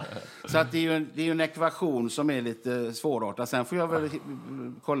börjat. Så att det är ju en ekvation som är lite svårartad. Sen får jag väl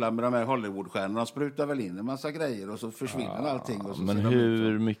kolla med de här Hollywoodstjärnorna. De sprutar väl in en massa grejer och så försvinner allting. Och så men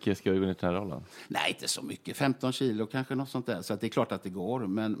hur mycket ska du gå in i den här rollen? Nej, inte så mycket. 15 kilo kanske, något sånt där. Så att det är klart att det går.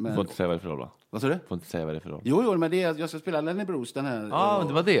 Men... Du får inte säga vad det är för roll, va? Vad sa du? Får inte säga vad det är för roll. Jo, men jag ska spela Lenny Bruce, den här. Ja,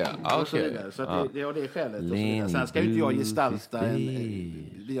 det var det. Okej. Så att det är skälet. Sen ska ju inte jag gestalta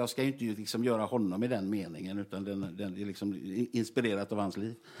jag ska ju inte liksom göra honom i den meningen, utan den är liksom inspirerat av hans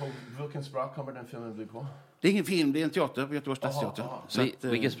liv. Vilken språk kommer den filmen bli på? Det är ingen film, det är en teater på Göteborgs stadsteater.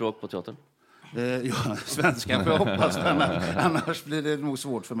 Vilket språk på teatern? Ja, svenska får jag hoppas, annars blir det nog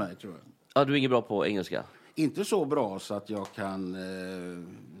svårt för mig, tror jag. Ja, du är inget bra på engelska? Inte så bra så att jag kan...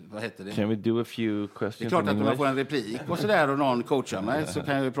 vad heter det? Can we do a few questions? Det är klart att om jag får en replik och sådär och någon coachar mig så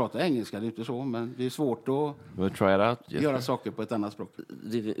kan jag ju prata engelska, det är inte så, men det är svårt att try it out. Göra saker på ett annat språk.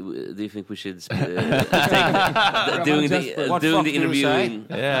 Do you think we should doing the interview in...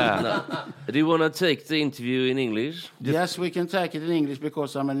 Yeah. No. Do you want to take the interview in English? Yes, we can take it in English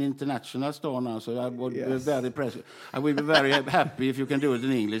because I'm an international star now, so I will be very happy if you can do it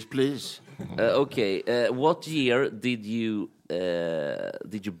in English, please. Okay, what year did you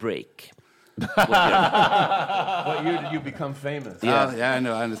break? What year did you become famous? Yeah, I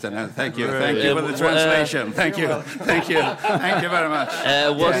know, I understand. Thank you for the translation. Thank you very much.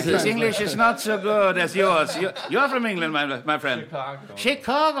 His English is not so good as yours. You're from England, my friend.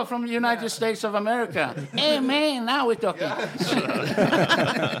 Chicago from the United States of America. Amen, now we're talking.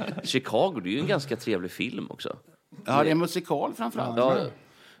 Chicago, det är ju en ganska trevlig film också. Ja, det är en musikal framförallt.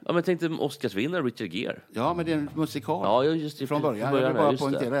 Ja, men tänk dig Oscarsvinnare Richard Gere. Ja, men det är en musikal. Ja, just det. Från början. Jag vill bara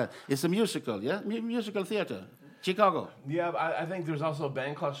poängtera det. It's a musical, yeah? Musical theater. Chicago. Yeah, I think there's also a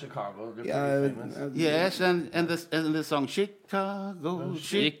band called Chicago. Yes, and the song Chicago,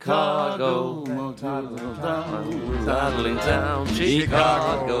 Chicago, Darling town,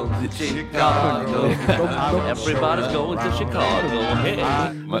 Chicago, Chicago. Everybody's going to Chicago. Hey.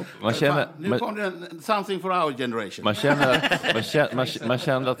 Nu kom det something for our generation. Man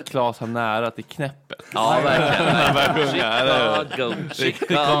känner att Claes har nära till knäppet. Ja, verkligen.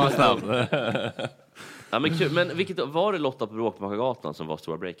 Chicago. Ja, men kul. Men vilket var det Lotta på Bråkmakargatan som var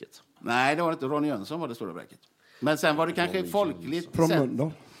stora breaket? Nej, det var inte Ronny Jönsson var det stora breaket. Men sen var det kanske folkligt. Från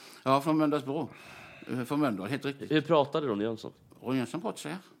Mölndal? Ja, från Mölndalsbro. Från Mölndal, helt riktigt. Hur pratade Ronny Jönsson? Ronny Jönsson pratade så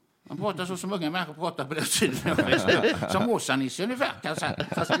här. Han pratar så som unga människor pratar på den tiden. Som Åsa-Nisse ungefär, kanske.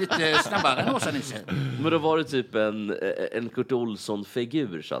 Fast lite snabbare än Åsa-Nisse. Men då var det typ en Kurt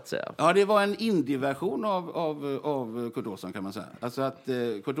Olsson-figur, så att säga. Ja, det var en indie-version av Kurt Olsson, kan man säga. Alltså att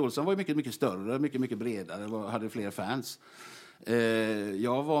Kurt Olsson var mycket, mycket större, mycket, mycket bredare, hade fler fans.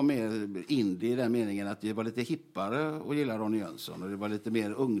 Jag var mer indie i den meningen att det var lite hippare och gillade Ronny Jönsson, och det var lite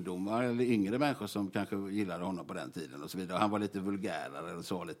mer ungdomar eller yngre människor som kanske gillade honom på den tiden och så vidare. Han var lite vulgärare och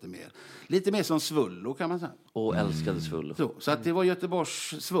så lite mer som Svullo, kan man säga. Och älskade Svullo. Så att det var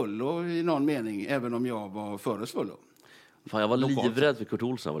Göteborgs Svullo i någon mening, även om jag var före Svullo. Fan, jag var livrädd för Kurt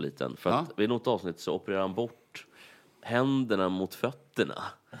Olsson när jag var liten, för att vid något avsnitt så opererade han bort händerna mot fötterna.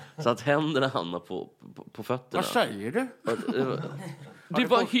 Så att händerna hamnar på fötterna. Vad säger du? Det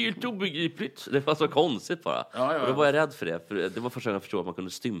var helt obegripligt. Det var så konstigt bara. Ja. Och då var jag rädd för det. För det var första gången jag förstod att man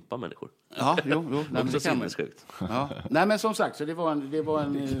kunde stympa människor. Ja, jo. Nej, det kan man. Ja. Nej, men som sagt, så det var ju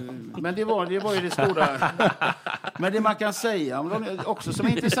det stora. Men det man kan säga om dem också som är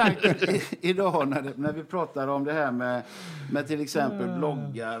intressant idag när vi pratar om det här med till exempel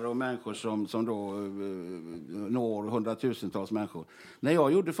bloggar och människor som då når hundratusentals människor. När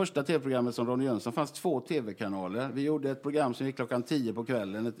jag gjorde första tv-programmet som Ronny Jönsson fanns 2 tv-kanaler. Vi gjorde ett program som gick klockan 10 på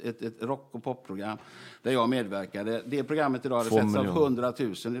kvällen, ett rock- och popprogram där jag medverkade. Det programmet idag hade setts av 100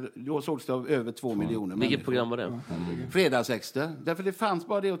 000. Då sågs det av över 2 miljoner människor. Vilket program var det? Fredagsexter. Därför det fanns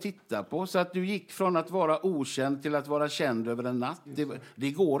bara det att titta på. Så att du gick från att vara okänd till att vara känd över en natt.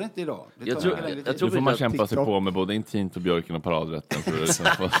 Det går inte idag. Jag tror nu får man kämpa sig på med både Intimt och Björken och Paradrätten.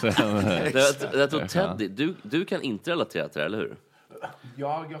 Jag tror Teddy, du kan inte relatera till det, eller hur?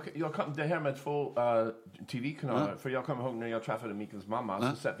 Ja, det här med 2 tv-kanaler, för jag kommer ihåg när jag träffade Mikaels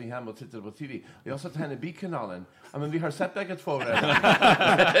mamma, så satt vi hem och tittade på tv. Jag sa till henne, B-kanalen. Men vi har sett bägge 2 redan.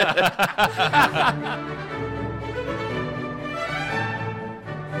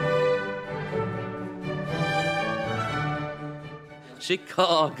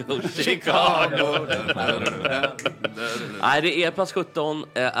 Chicago. Nej, det är plats 17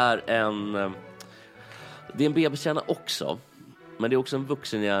 är en bebishjärna också. Men det är också en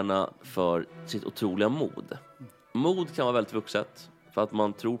vuxenhjärna för sitt otroliga mod. Mod kan vara väldigt vuxet för att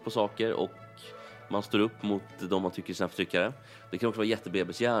man tror på saker och Man står upp mot de man tycker är sina förtryckare. Det kan också vara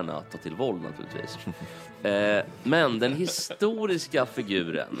jättebebishjärna att ta till våld naturligtvis. Men den historiska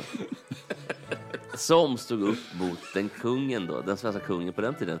figuren som stod upp mot den kungen då, den svenska kungen på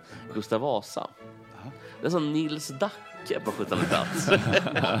den tiden, Gustav Vasa. Det är som Nils Dacke på 17:e plats.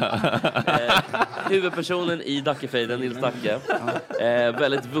 Huvudpersonen i Dackefejden, Nils Dacke.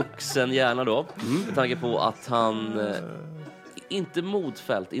 Väldigt vuxen hjärna då. Med tanke på att han inte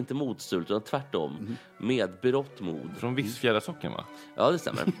modfällt, inte modstulet, utan tvärtom med berått mod. Från Vissfjärdasocken, va? Ja, det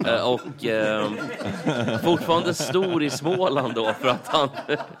stämmer. Och fortfarande stor i Småland då för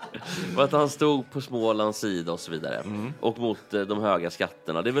att han stod på Smålands sida och så vidare. Och mot de höga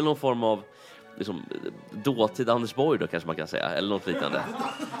skatterna. Det är väl någon form av liksom, dåtid Anders Borg då, kanske man kan säga, eller något liknande.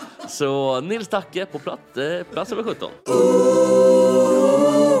 Så Nils Dacke på plats nummer 17.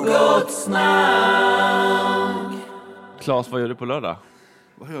 Gott snack. Claes, vad gör du på lördag?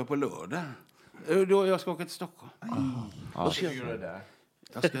 Vad gör jag på lördag? Jag ska åka till Stockholm. Vad ska du göra där?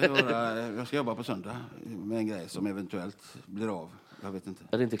 Jag ska jobba på söndag med en grej som eventuellt blir av. Jag vet inte.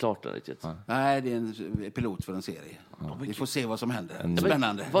 Är det inte klart där riktigt? Nej, det är en pilot för en serie. Vi får se vad som händer.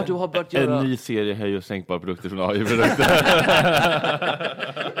 Spännande. Vad du har börjat göra... En ny serie höj- och sänkbara produkter från AI-produkter.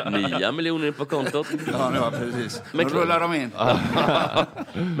 9 miljoner på kontot. Ja, precis. Men då rullar de in.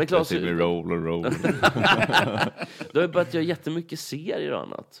 Men Claes... roll. Du har ju börjat göra jättemycket serier och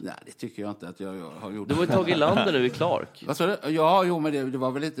annat. Nej, det tycker jag inte att jag har gjort. Du var ju tagit i landet nu i Clark. Vad sa du? Ja, jo, men det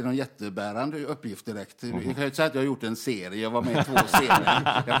var väl inte någon jättebärande uppgift direkt. Jag kan ju inte säga att jag har gjort en serie. Jag var med i 2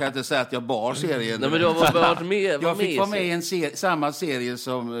 serier. Jag kan inte säga att jag bar serien. Nej, men du har varit med. Jag fick vara med i en samma serie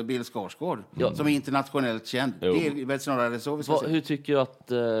som Bill Skarsgård. Ja. Som är internationellt känd. Jo. Det är väl snarare så vi ska säga. Hur tycker du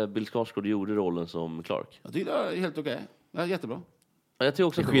att Bill Skarsgård gjorde rollen som Clark? Jag tycker det är helt okej. Ja, jättebra. Jag tycker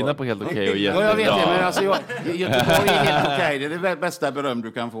också skillnad på helt okej och jättebra. Ja, jag vet det, men alltså jag är helt okej. Det är det bästa beröm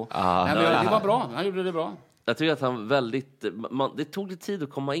du kan få. Nej, men det var bra. Han gjorde det bra. Jag tycker att han det tog lite tid att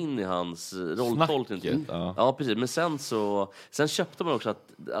komma in i hans rolltolkning. Ja, precis. Men sen köpte man också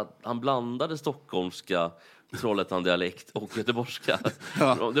att han blandade stockholmska Trollhättan-dialekt och göteborgska.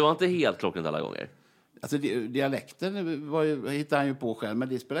 Ja. Det var inte helt klockrent alla gånger. Alltså dialekten hittade han ju på själv, men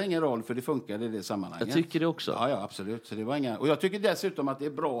det spelar ingen roll för det funkar i det sammanhanget. Jag tycker det också. Ja, absolut. Så det var inga... Och jag tycker dessutom att det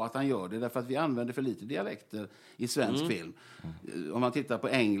är bra att han gör det, därför att vi använder för lite dialekter i svensk film. Om man tittar på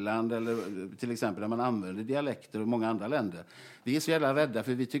England eller till exempel där man använder dialekter och många andra länder. Vi är så jävla rädda,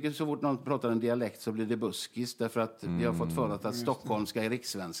 för vi tycker så fort någon pratar en dialekt så blir det buskis, därför att vi har fått för att stockholmska är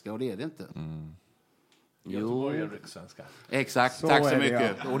rikssvenska, och det är det inte. Jo. Exakt, så tack så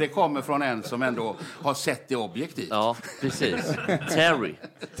mycket. Ja. Och det kommer från en som ändå har sett det objektivt. Ja, precis. Terry.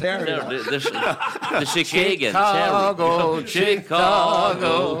 The Chicago.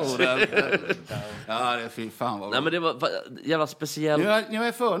 Ja, det är fy fan vad. Nej, men det var jävla speciellt. Jag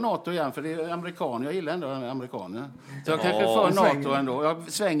är för NATO igen, för det är amerikaner. Jag gillar ändå amerikaner. Så jag kanske är för NATO ändå. Jag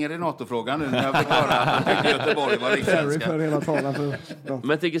svänger i NATO-frågan nu när jag fick höra att Göteborg var rikssvenska. Men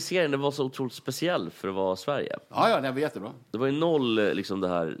jag tycker serien var så otroligt speciell för att vara Sverige. Ja, det var jättebra. Det var ju noll liksom det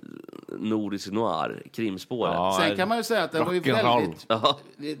här nordisk noir, krimspåret. Ja, sen kan man ju säga att den var ju väldigt...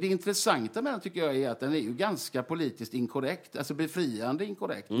 Det intressanta med den tycker jag är att den är ju ganska politiskt inkorrekt, alltså befriande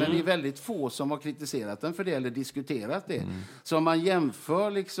inkorrekt. Men det är väldigt få som har kritiserat den för det eller diskuterat det. Så om man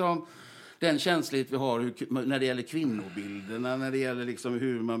jämför liksom den känslighet vi har när det gäller kvinnobilderna, när det gäller liksom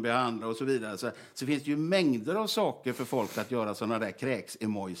hur man behandlar och så vidare, så finns det ju mängder av saker för folk att göra sådana där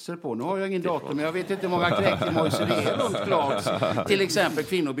kräks-emojser på. Nu har jag ingen dator, men jag vet inte hur många kräks-emojser det är runt Clarks. Till exempel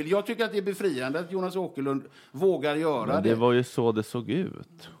kvinnobild. Jag tycker att det är befriande att Jonas Åkerlund vågar göra det. Det var ju så det såg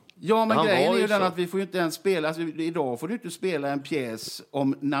ut. Ja, men grejen är ju den att vi får ju inte ens spela, alltså, idag får du inte spela en pjäs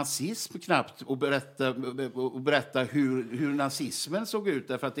om nazism knappt och berätta hur nazismen såg ut,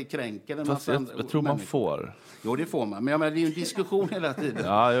 därför att det kränker en massa jag tror man får. Jo, det får man. Men det är ju en diskussion hela tiden.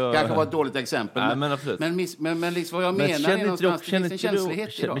 Ja. Kanske var ett dåligt exempel. Nej, men absolut. Men liksom vad jag menar är någonstans, det finns en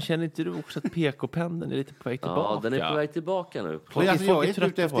känslighet idag. Men känner inte du också att PK-pendeln är lite på väg tillbaka? Ja, den är på väg tillbaka nu. Jag är inte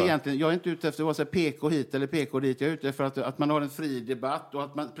ute efter egentligen, jag är inte ute efter att vara PK hit eller PK dit. Jag är ute efter att man har en fri debatt och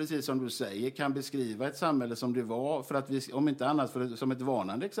att man, precis som du säger, kan beskriva ett samhälle som det var, för att vi, om inte annat som ett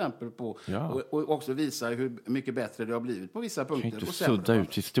varnande exempel på, och också visa hur mycket bättre det har blivit på vissa punkter. Kan inte sudda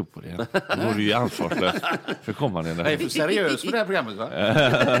ut historien. Det vore ju ansvarslöst för kommande. Jag är för seriös för det här programmet, va?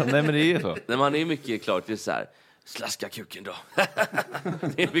 Nej, men det är så. Nej, man är mycket klart, det är så här, slaska kuken då.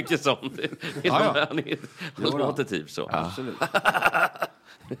 Det är mycket sånt. Han låter typ så. Absolut.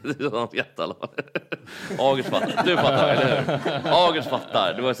 Det är sånt jätteallvar. Agers fattar. Du fattar, eller hur? Agers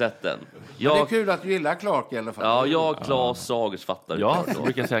fattar. Du har sett den. Det är kul att du gillar Clark i alla fall. Ja, jag, Claes, August fattar. Jag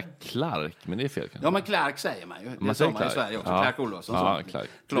brukar säga Clark, men det är fel. Ja, men Clark säger man ju. Man säger Clark i Sverige också. Ja. Clark Olofsson. Ja,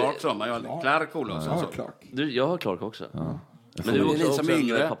 Clark sa man ju aldrig. Clark Olofsson. Jag har Clark också. Ja. Men du är ni som är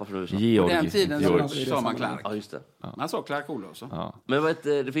yngre. Pappa från USA. På den tiden sa man Clark. Ja, just det. Man sa Clark Olofsson. Ja. Men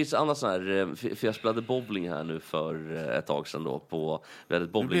det finns annat sån här, för jag spelade bowling här nu för ett tag sedan då på, vi hade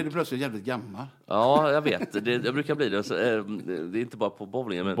ett bowling. Nu blir du plötsligt jävligt gammal. Ja, jag vet. Jag brukar bli det. Det är inte bara på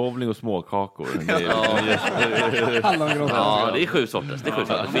bowling. Men... Bowling och småkakor. Ja, det är 7 sorters. Det är 7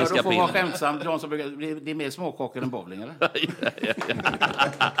 sorters. Finska pinnar. Du får vara skämtsam. Det är mer småkakor än bowling, eller?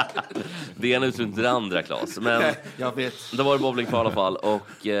 Det ena utesluter det andra, Claes. Men jag vet. Då var det bowling för i alla fall.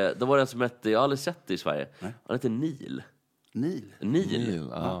 Och då var det en som hette, jag har aldrig sett det i Sverige. Nej. Han hette Neil. Neil,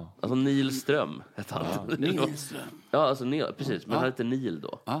 ja. Alltså Neil Ström hette han. Ja, Neil Ström. Ja, alltså Neil, precis. Men han hette Neil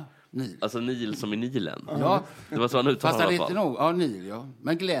då. Ja, Neil. Alltså Neil som i Nilen. Ja. Det var så han uttalade i alla fall. Nog, ja, Neil, ja.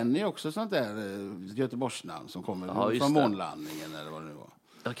 Men Glenn är också sånt där Göteborgsnamn som kommer från månlandningen eller vad det nu var.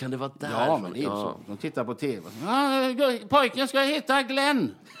 Ja, kan det vara där? Ja, men det är så. De tittar på tv. Pojken ska heta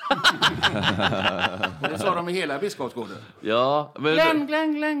Glenn. Det sa de i hela Biskopsgården. Ja, men...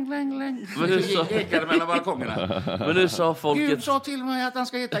 Glenn. Men nu sa... ekade mellan balkongerna. Men nu sa folket... Gud sa till mig att han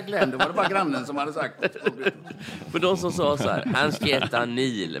ska heta Glenn. Det var det bara grannen som hade sagt. Men de som sa så här, han ska heta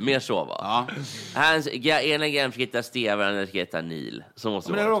Neil. Mer så, va? Ja. Ena grejen ska heta Steve, han ska heta Neil. Så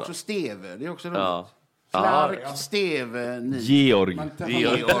måste men det är också Steve. Det är också roligt. Clark, Steve, Neil. Georg.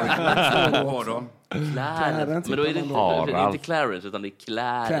 Clarence. Men då är det inte Clarence, utan det är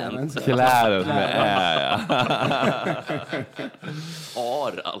Clarence. Clarence med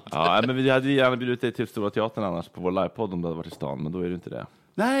Harald. Ja, men vi hade ju gärna bjudit dig till Stora Teatern annars på vår livepodd om du hade varit i stan, men då är det inte det.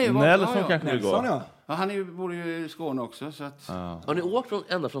 Nej, Nelson kanske vill gå. Ja, han bor ju i Skåne också. Så att... Har ni åkt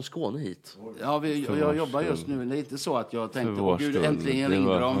ända från Skåne hit? Ja, jag jobbar just nu. Det är inte så att jag tänkte, gud, äntligen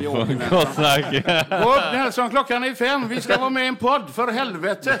ringde de. Vi åker. Nelson, klockan är 5. Vi ska vara med i en podd, för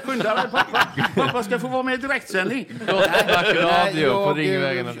helvete. Skynda dig, pappa. Pappa ska få vara med i direktsändning.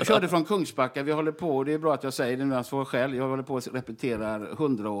 Jag körde från Kungsbacka. Vi håller på, det är bra att jag säger det nu, jag själv. Jag håller på att repetera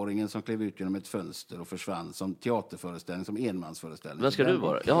 100-åringen som klev ut genom ett fönster och försvann som teaterföreställning, som enmansföreställning. Men ska du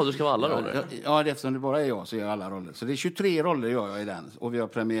vara? Ja, du ska vara alla roller. Ja, eftersom det bara är jag så gör jag alla roller. Så det är 23 roller gör jag i den. Och vi har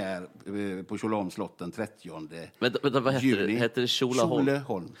premiär på Tjolholms slott den 30 Vänta, vad heter det? Heter det Tjolaholm?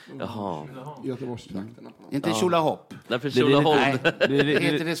 Tjolaholm. Jaha. Göteborgstrakterna. Inte Tjolahopp. Nej, för Tjolaholm. Det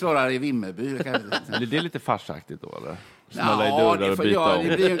heter det snarare i Vimmerby. Det är lite farsaktigt då, eller?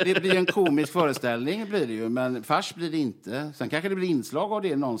 Det blir en komisk föreställning blir det ju, men fars blir det inte. Sen kanske det blir inslag av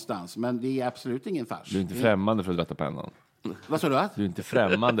det någonstans, men det är absolut ingen fars. Du är inte främmande för att dratta på ändan? Vad sa du? Du är inte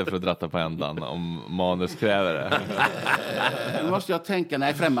främmande för att dratta på ändan om manus kräver det? Nu måste jag tänka,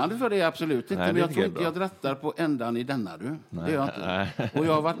 nej, främmande för det är absolut inte. Nej, men jag tror inte jag drattar på ändan i denna, du. Nej, det gör jag inte. Nej. Och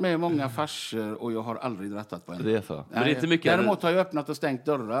jag har varit med i många farser och jag har aldrig drattat på ändan. Det är så. Men det är inte mycket. Däremot har jag öppnat och stängt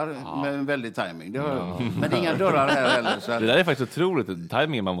dörrar med en väldig timing. Det har jag. Men det är inga dörrar här heller. Så det där är faktiskt otroligt.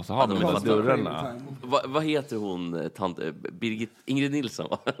 Timingen man måste ha med de dörrarna. Vad heter hon, tante? Ingrid Nilsson,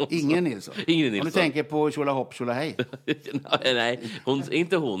 va? Ingrid Nilsson. Om du tänker på Tjolahopp, Tjolahej. Nej,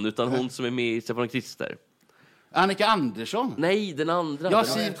 inte hon, utan hon som är med i Stefan och Krister. Annika Andersson? Nej, den andra. Ja,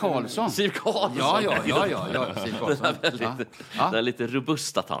 Siv Karlsson. Siv Karlsson. Ja, Siv Karlsson. Den är lite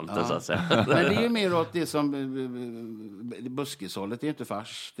robusta tanten, så att säga. Men det är ju mer åt det som buskishållet, det är inte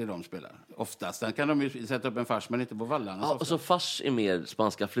fars, det de spelar. Oftast. Sen kan de ju sätta upp en fars, men inte på vallarna. Ja, och så fars är mer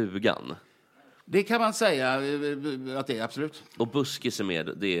Spanska flugan. Det kan man säga att det är absolut. Och buskis är med,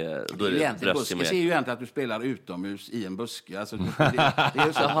 då är det buskis är ju egentligen att du spelar utomhus i en buske. Alltså, det är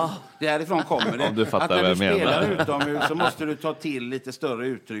ju så. Därifrån kommer det. Om du fattar att när vad du jag spelar menar. utomhus så måste du ta till lite större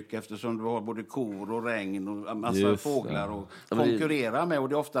uttryck eftersom du har både kor och regn och en massa fåglar och konkurrera med. Och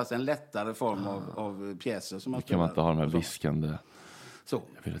det är oftast en lättare form av pjäser som man kan man inte ha de här viskande... Så.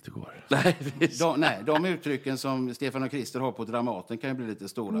 Jag vill att det går. Nej, de uttrycken som Stefan och Krister har på Dramaten kan ju bli lite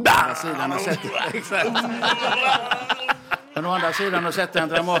stora. Å andra sidan Men å andra sidan att sätta en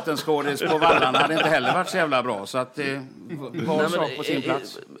Dramatenskådis på vallarna hade inte heller varit så jävla bra. Så att var sak på sin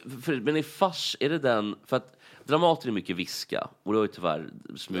plats. Men i fars är det den... För att Dramaten är mycket viska. Och det har ju tyvärr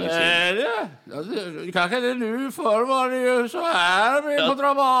smugit in. Kanske det nu. Förr var det ju så här på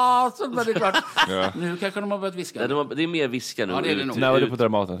Dramaten. Men det är klart. Nu kanske de har börjat viska. Det är mer viska nu. Ja, det är det nog. När var du på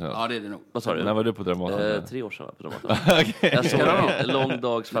Dramaten? Ja, det är det nog. Vad sa du? När var du på Dramaten? 3 år sedan på Dramaten. Jag såg Lång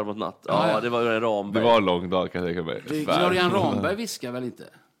dags fram mot natt. Ja, det var en Ramberg. Det var en lång dag, kan jag tänka mig. Florian Ramberg viskar väl inte?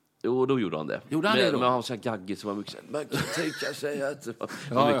 Jo, då gjorde han det. Gjorde han det då? Men han var så gaggig så var mycket man kan tänka sig att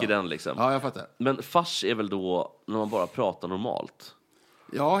det var mycket den liksom. Ja, jag fattar. Men fars är väl då när man bara pratar normalt.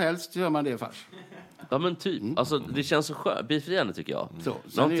 Ja, helst gör man det fars. Ja, men typ. Alltså, det känns så befriande, tycker jag.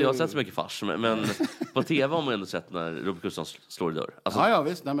 Nu har inte jag sett så mycket fars, men på tv har man ändå sett när Robert Gustafsson slår i dörr. Alltså, ja,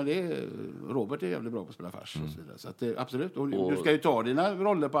 visst. Nej, men Robert är jävligt bra på att spela fars. Och så vidare. Så att det, absolut. Och du ska ju ta dina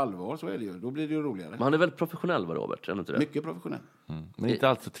roller på allvar, så är det ju. Då blir det ju roligare. Men han är väldigt professionell, var Robert? Är inte det? Mycket professionell. Men inte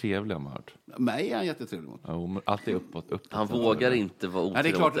allt så trevlig, har man hört. Mig är han jättetrevlig mot. Jo, men allt är uppåt. Han vågar inte vara otrevlig. Nej, det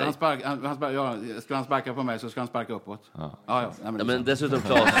är klart. Ska han sparka på mig så ska han sparka uppåt. Ja. Men dessutom,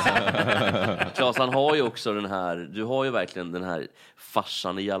 Claes, han har ju också den här, du har ju verkligen den här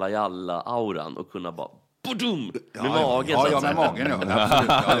farsan i jalla-jalla-auran och kunna bara bodum med magen. Ja, med magen,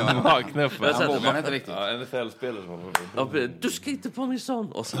 absolut. Magknäppen. Han vågar inte riktigt. Ja, NFL-spelare som du ska inte på min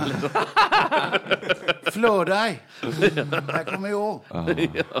son. Och så Flör dig. Här kommer jag.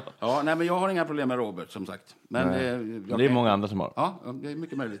 Ja, nej, men jag har inga problem med Robert, som sagt. Men det är många andra som har. Ja, det är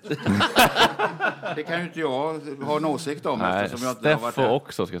mycket möjligt. Det kan ju inte jag ha en åsikt om. Nej, eftersom jag inte har varit där.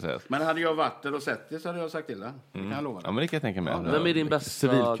 också, ska sägas. Men hade jag varit där och sett det så hade jag sagt till det. Det kan jag lova. Ja, men det kan jag tänka mig. Vem är din bästa...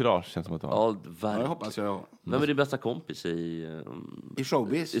 Civilkurage känns som att ja, jag hoppas jag. Vem är din bästa kompis i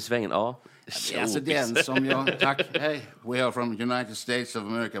showbiz? I svängen, ja. Alltså den som jag... Tack. Hey, we are from United States of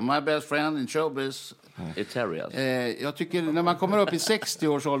America. My best friend in showbiz. Jag tycker när man kommer upp i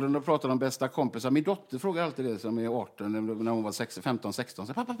 60-årsåldern och pratar om bästa kompisar. Min dotter frågar alltid det som är 18 när hon var 15-16.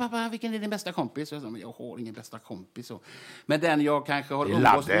 Så, pappa, vilken är din bästa kompis? Jag har ingen bästa kompis. Men den jag kanske har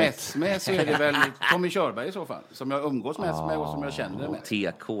umgås mest med så är det väl Tommy Körberg i så fall. Som jag umgås mest med och som jag känner med.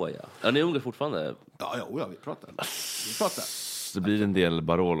 TK, ja. Ni umgås fortfarande? Ja, vi pratar. Det blir en del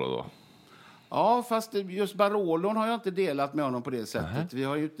Barolo då. Ja, fast just Barolon har jag inte delat med honom på det sättet. Vi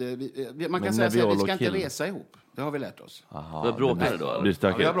har ju inte, man kan säga att vi ska inte resa ihop. Det har vi lärt oss. Vad bråkar då?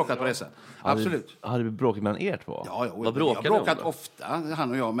 Ja, vi har bråkat på resa. Absolut. Har du bråkat mellan er två? Ja, vi har bråkat ofta,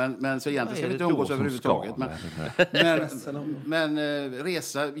 han och jag. Men så egentligen ska vi inte umgås överhuvudtaget. Men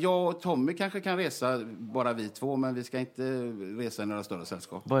resa, jag och Tommy kanske kan resa bara vi två, men vi ska inte resa i några större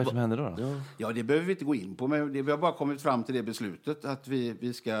sällskap. Vad är det som händer då? Ja, det behöver vi inte gå in på. Men vi har bara kommit fram till det beslutet att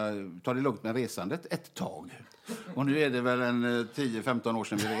vi ska ta det lugnt med resandet ett tag. Och nu är det väl en 10-15 år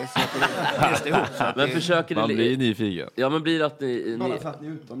sedan vi reste ihop. Men försöker man blir nyfiken. Ja, men blir det att ni... Bara för att ni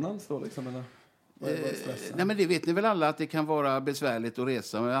är utomlands då, liksom, eller? Nej, men det vet ni väl alla att det kan vara besvärligt att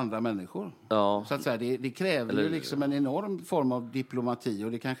resa med andra människor. Ja. Så att säga, det kräver ju liksom en enorm form av diplomati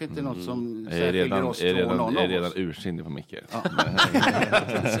och det kanske inte är något som skiljer oss från någon av oss. Jag är redan ursinnig på Micke. Ja.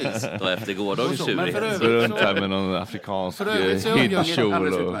 Precis. Då efter gårdagens tjuring. Så runt här med någon afrikansk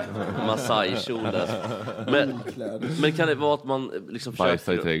hydkjol och Masai-kjol. Men kan det vara att man liksom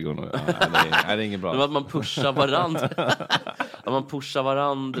bajsar i trädgården? Nej, det är inget bra. Men att man pushar varandra. Att man pushar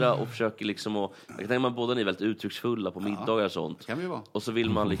varandra och försöker liksom att... Jag tänker att båda ni är väldigt uttrycksfulla på middagar och sånt. Kan vi vara. Och så vill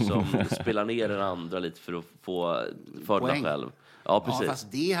man liksom spela ner den andra lite för att få fördelar själv. Ja, precis. Ja,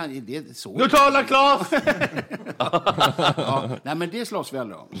 fast det är så. Nu talar Claes! Nej, men det slåss vi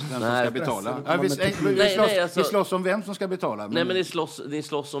aldrig om. Vem som ska betala. Vi slåss om vem som ska betala. Nej, men ni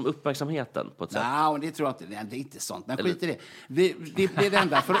slåss om uppmärksamheten på ett sätt. Nej, det tror jag inte. Nej, det är inte sånt. Men skit i det. Det är det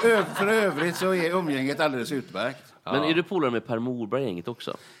enda. För övrigt så är umgänget alldeles utmärkt. Men är du polare med Per Morberg-gänget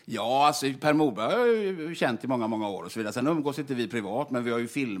också? Ja, alltså Per Morberg har ju känt i många år och så vidare. Sen umgås inte vi privat, men vi har ju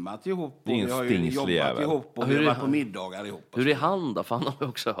filmat ihop. Och vi har ju jobbat ihop och vi har varit på middagar ihop. Hur är han då? För han har ju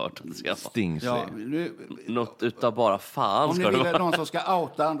också hört att det ska vara. Stingslig. Ja, något utav bara fan. Om ni vill att någon som ska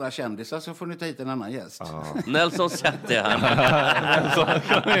outa andra kändisar så får ni ta hit en annan gäst. Nelson Zet är han.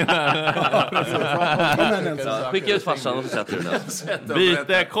 Skicka ut farsan och så sätter du Nelson.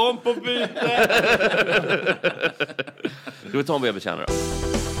 Byte, kom på byte! Ska vi ta en bebetjänare då?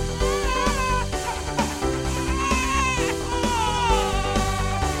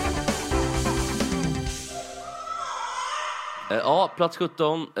 Ja, plats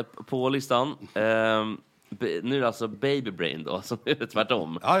 17 på listan. Nu är det alltså Baby Brain då, som är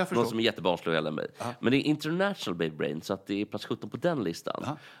tvärtom. Ja, jag förstår. Någon som är jättebarnslig och äldre än mig. Ja. Men det är International Baby Brain, så att det är plats 17 på den listan.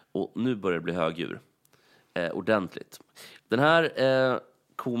 Ja. Och nu börjar det bli högdjur. Ordentligt. Den här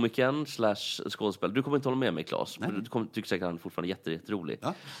komikern / skådespelare. Du kommer inte hålla med mig, Claes. Du kommer tycka säkert att han är fortfarande jätterolig.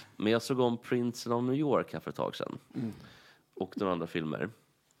 Ja. Men jag såg om Prince of New York här för ett tag sedan. Och några andra filmer.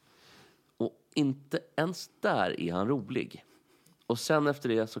 Och inte ens där är han rolig. Och sen efter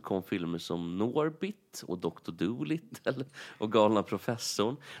det så kom filmer som Norbit och Dr. Dolittle och Galna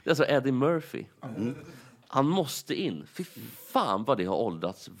professorn. Det är alltså Eddie Murphy. Han måste in. Fy fan vad det har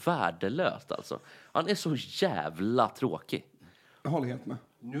åldrats värdelöst alltså. Han är så jävla tråkig. Jag håller helt med.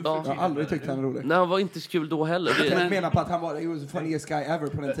 Jag har aldrig tyckt han är rolig. Nej, han var inte så kul då heller. Jag menar på att han var the funniest guy ever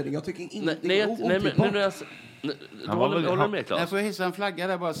på den tiden. Jag tycker ingenting om Håller du med, Claes? Jag får hissa en flagga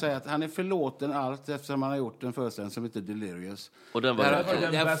där bara och säga att han är förlåten allt eftersom han har gjort en föreställning som heter Delirious. Och den var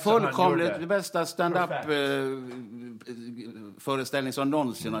det är fullkomligt det bästa stand-up föreställning som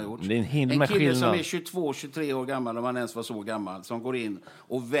någonsin har gjorts. Det är en kille som är 22-23 år gammal, om han ens var så gammal, som går in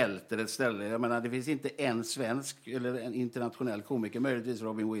och välter ett ställe. Jag menar, det finns inte en svensk eller en internationell komiker, möjligtvis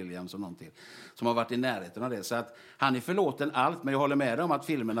Robin Williams och någonting, som har varit i närheten av det. Så att han är förlåten allt, men jag håller med om att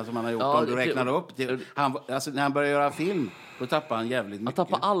filmerna som han har gjort, om du räknar upp det, när han börjar göra film, då tappar han jävligt mycket. Han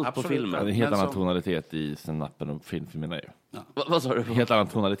tappar allt. Absolut. På filmen. Det är en helt annan tonalitet i stand-upen och filmerna ju. Ja. Vad sa du? Helt annan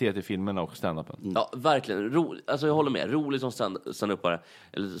tonalitet i filmerna och stand-upen. Ja, verkligen. Alltså jag håller med. Rolig som stand-upare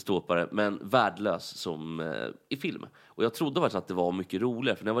eller ståuppare, men värdelös som i film. Och jag trodde faktiskt att det var mycket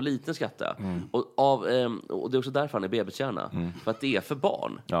roligare, för när jag var liten skrattade jag. Och det är också därför han är bebistjärna. För att det är för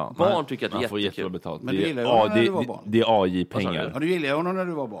barn. Ja, barn tycker att det är får jättekul. Betalt. Men du gillade honom när du var barn? Det är AJ-pengar. Ja, du gillade honom när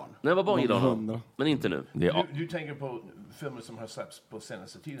du var barn? När jag var barn gillade honom, men inte nu. Du tänker på filmer som har släppts på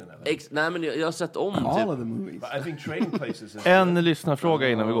senaste tiden, eller? Nej, men jag har sett om All of the movies. I think Trading Places is... En lyssnarfråga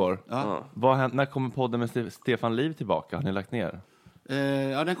innan vi går. Vad händer, när kommer podden med Stefan Liv tillbaka? Har ni lagt ner?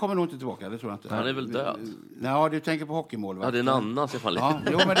 Ja, den kommer nog inte tillbaka, det tror jag inte. Han är väl död? Ja, du tänker på hockeymålvakten. Ja, det är en annan Stefan Liv. Ja,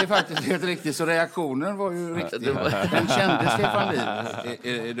 jo, men det är faktiskt helt riktigt, så reaktionen var ju riktig. Den kände Stefan Liv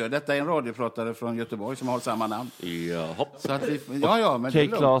är död. Detta är en radiopratare från Göteborg som har samma namn. Jaha. Så att men Okej,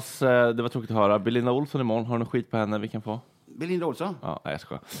 Claes, det var tråkigt att höra. Belinda Olsson imorgon, har du någon skit på henne vi kan få? Belinda Olsson? Ja, jag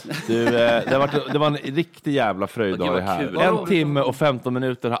ska. Det var en riktig jävla fröjd att ha det här. 1 timme och 15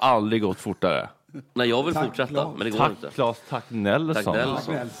 minuter har aldrig gått fortare. Nej, jag vill fortsätta, men det går inte. Tack Claes, tack Nelson.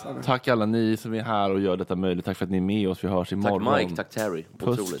 Tack alla ni som är här och gör detta möjligt. Tack för att ni är med oss, vi hörs imorgon. Tack Mike, tack Terry.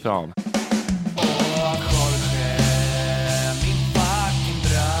 Puss, otroligt. Kram.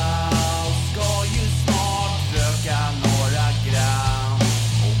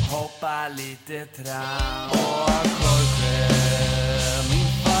 Lite tram och Jorge, min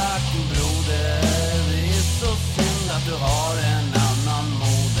fucking broder. Det är så synd att du har en annan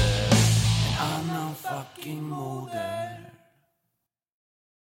moder. En annan fucking moder.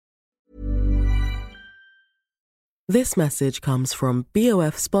 This message comes from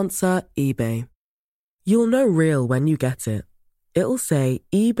BOF sponsor eBay. You'll know real when you get it. It'll say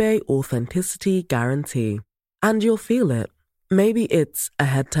eBay Authenticity Guarantee. And you'll feel it. Maybe it's a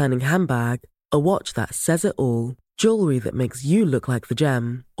head-turning handbag, a watch that says it all, jewelry that makes you look like the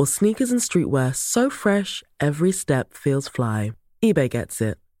gem, or sneakers and streetwear so fresh every step feels fly. eBay gets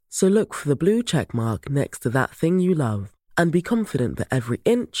it. So look for the blue check mark next to that thing you love and be confident that every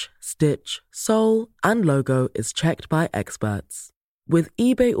inch, stitch, sole, and logo is checked by experts. With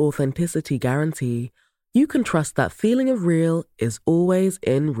eBay Authenticity Guarantee, you can trust that feeling of real is always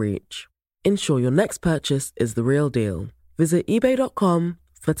in reach. Ensure your next purchase is the real deal. Visit eBay.com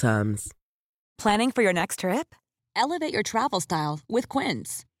for terms. Planning for your next trip? Elevate your travel style with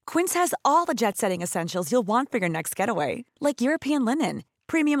Quince. Quince has all the jet-setting essentials you'll want for your next getaway, like European linen,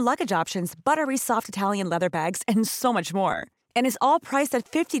 premium luggage options, buttery soft Italian leather bags, and so much more. And is all priced at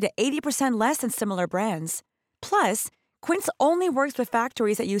 50 to 80% less than similar brands. Plus, Quince only works with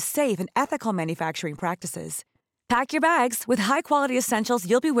factories that use safe and ethical manufacturing practices. Pack your bags with high-quality essentials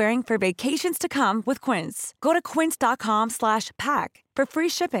you'll be wearing for vacations to come with Quince. Go to quince.com/pack for free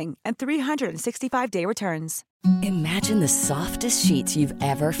shipping and 365-day returns. Imagine the softest sheets you've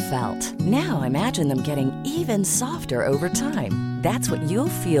ever felt. Now imagine them getting even softer over time. That's what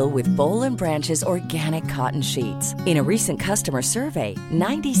you'll feel with Boll & Branch's organic cotton sheets. In a recent customer survey,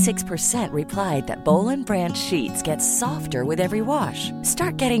 96% replied that Boll & Branch sheets get softer with every wash.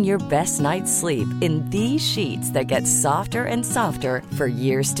 Start getting your best night's sleep in these sheets that get softer and softer for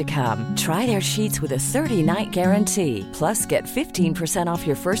years to come. Try their sheets with a 30-night guarantee. Plus, get 15% off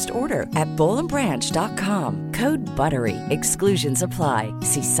your first order at bollandbranch.com. Code BUTTERY. Exclusions apply.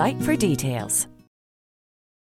 See site for details.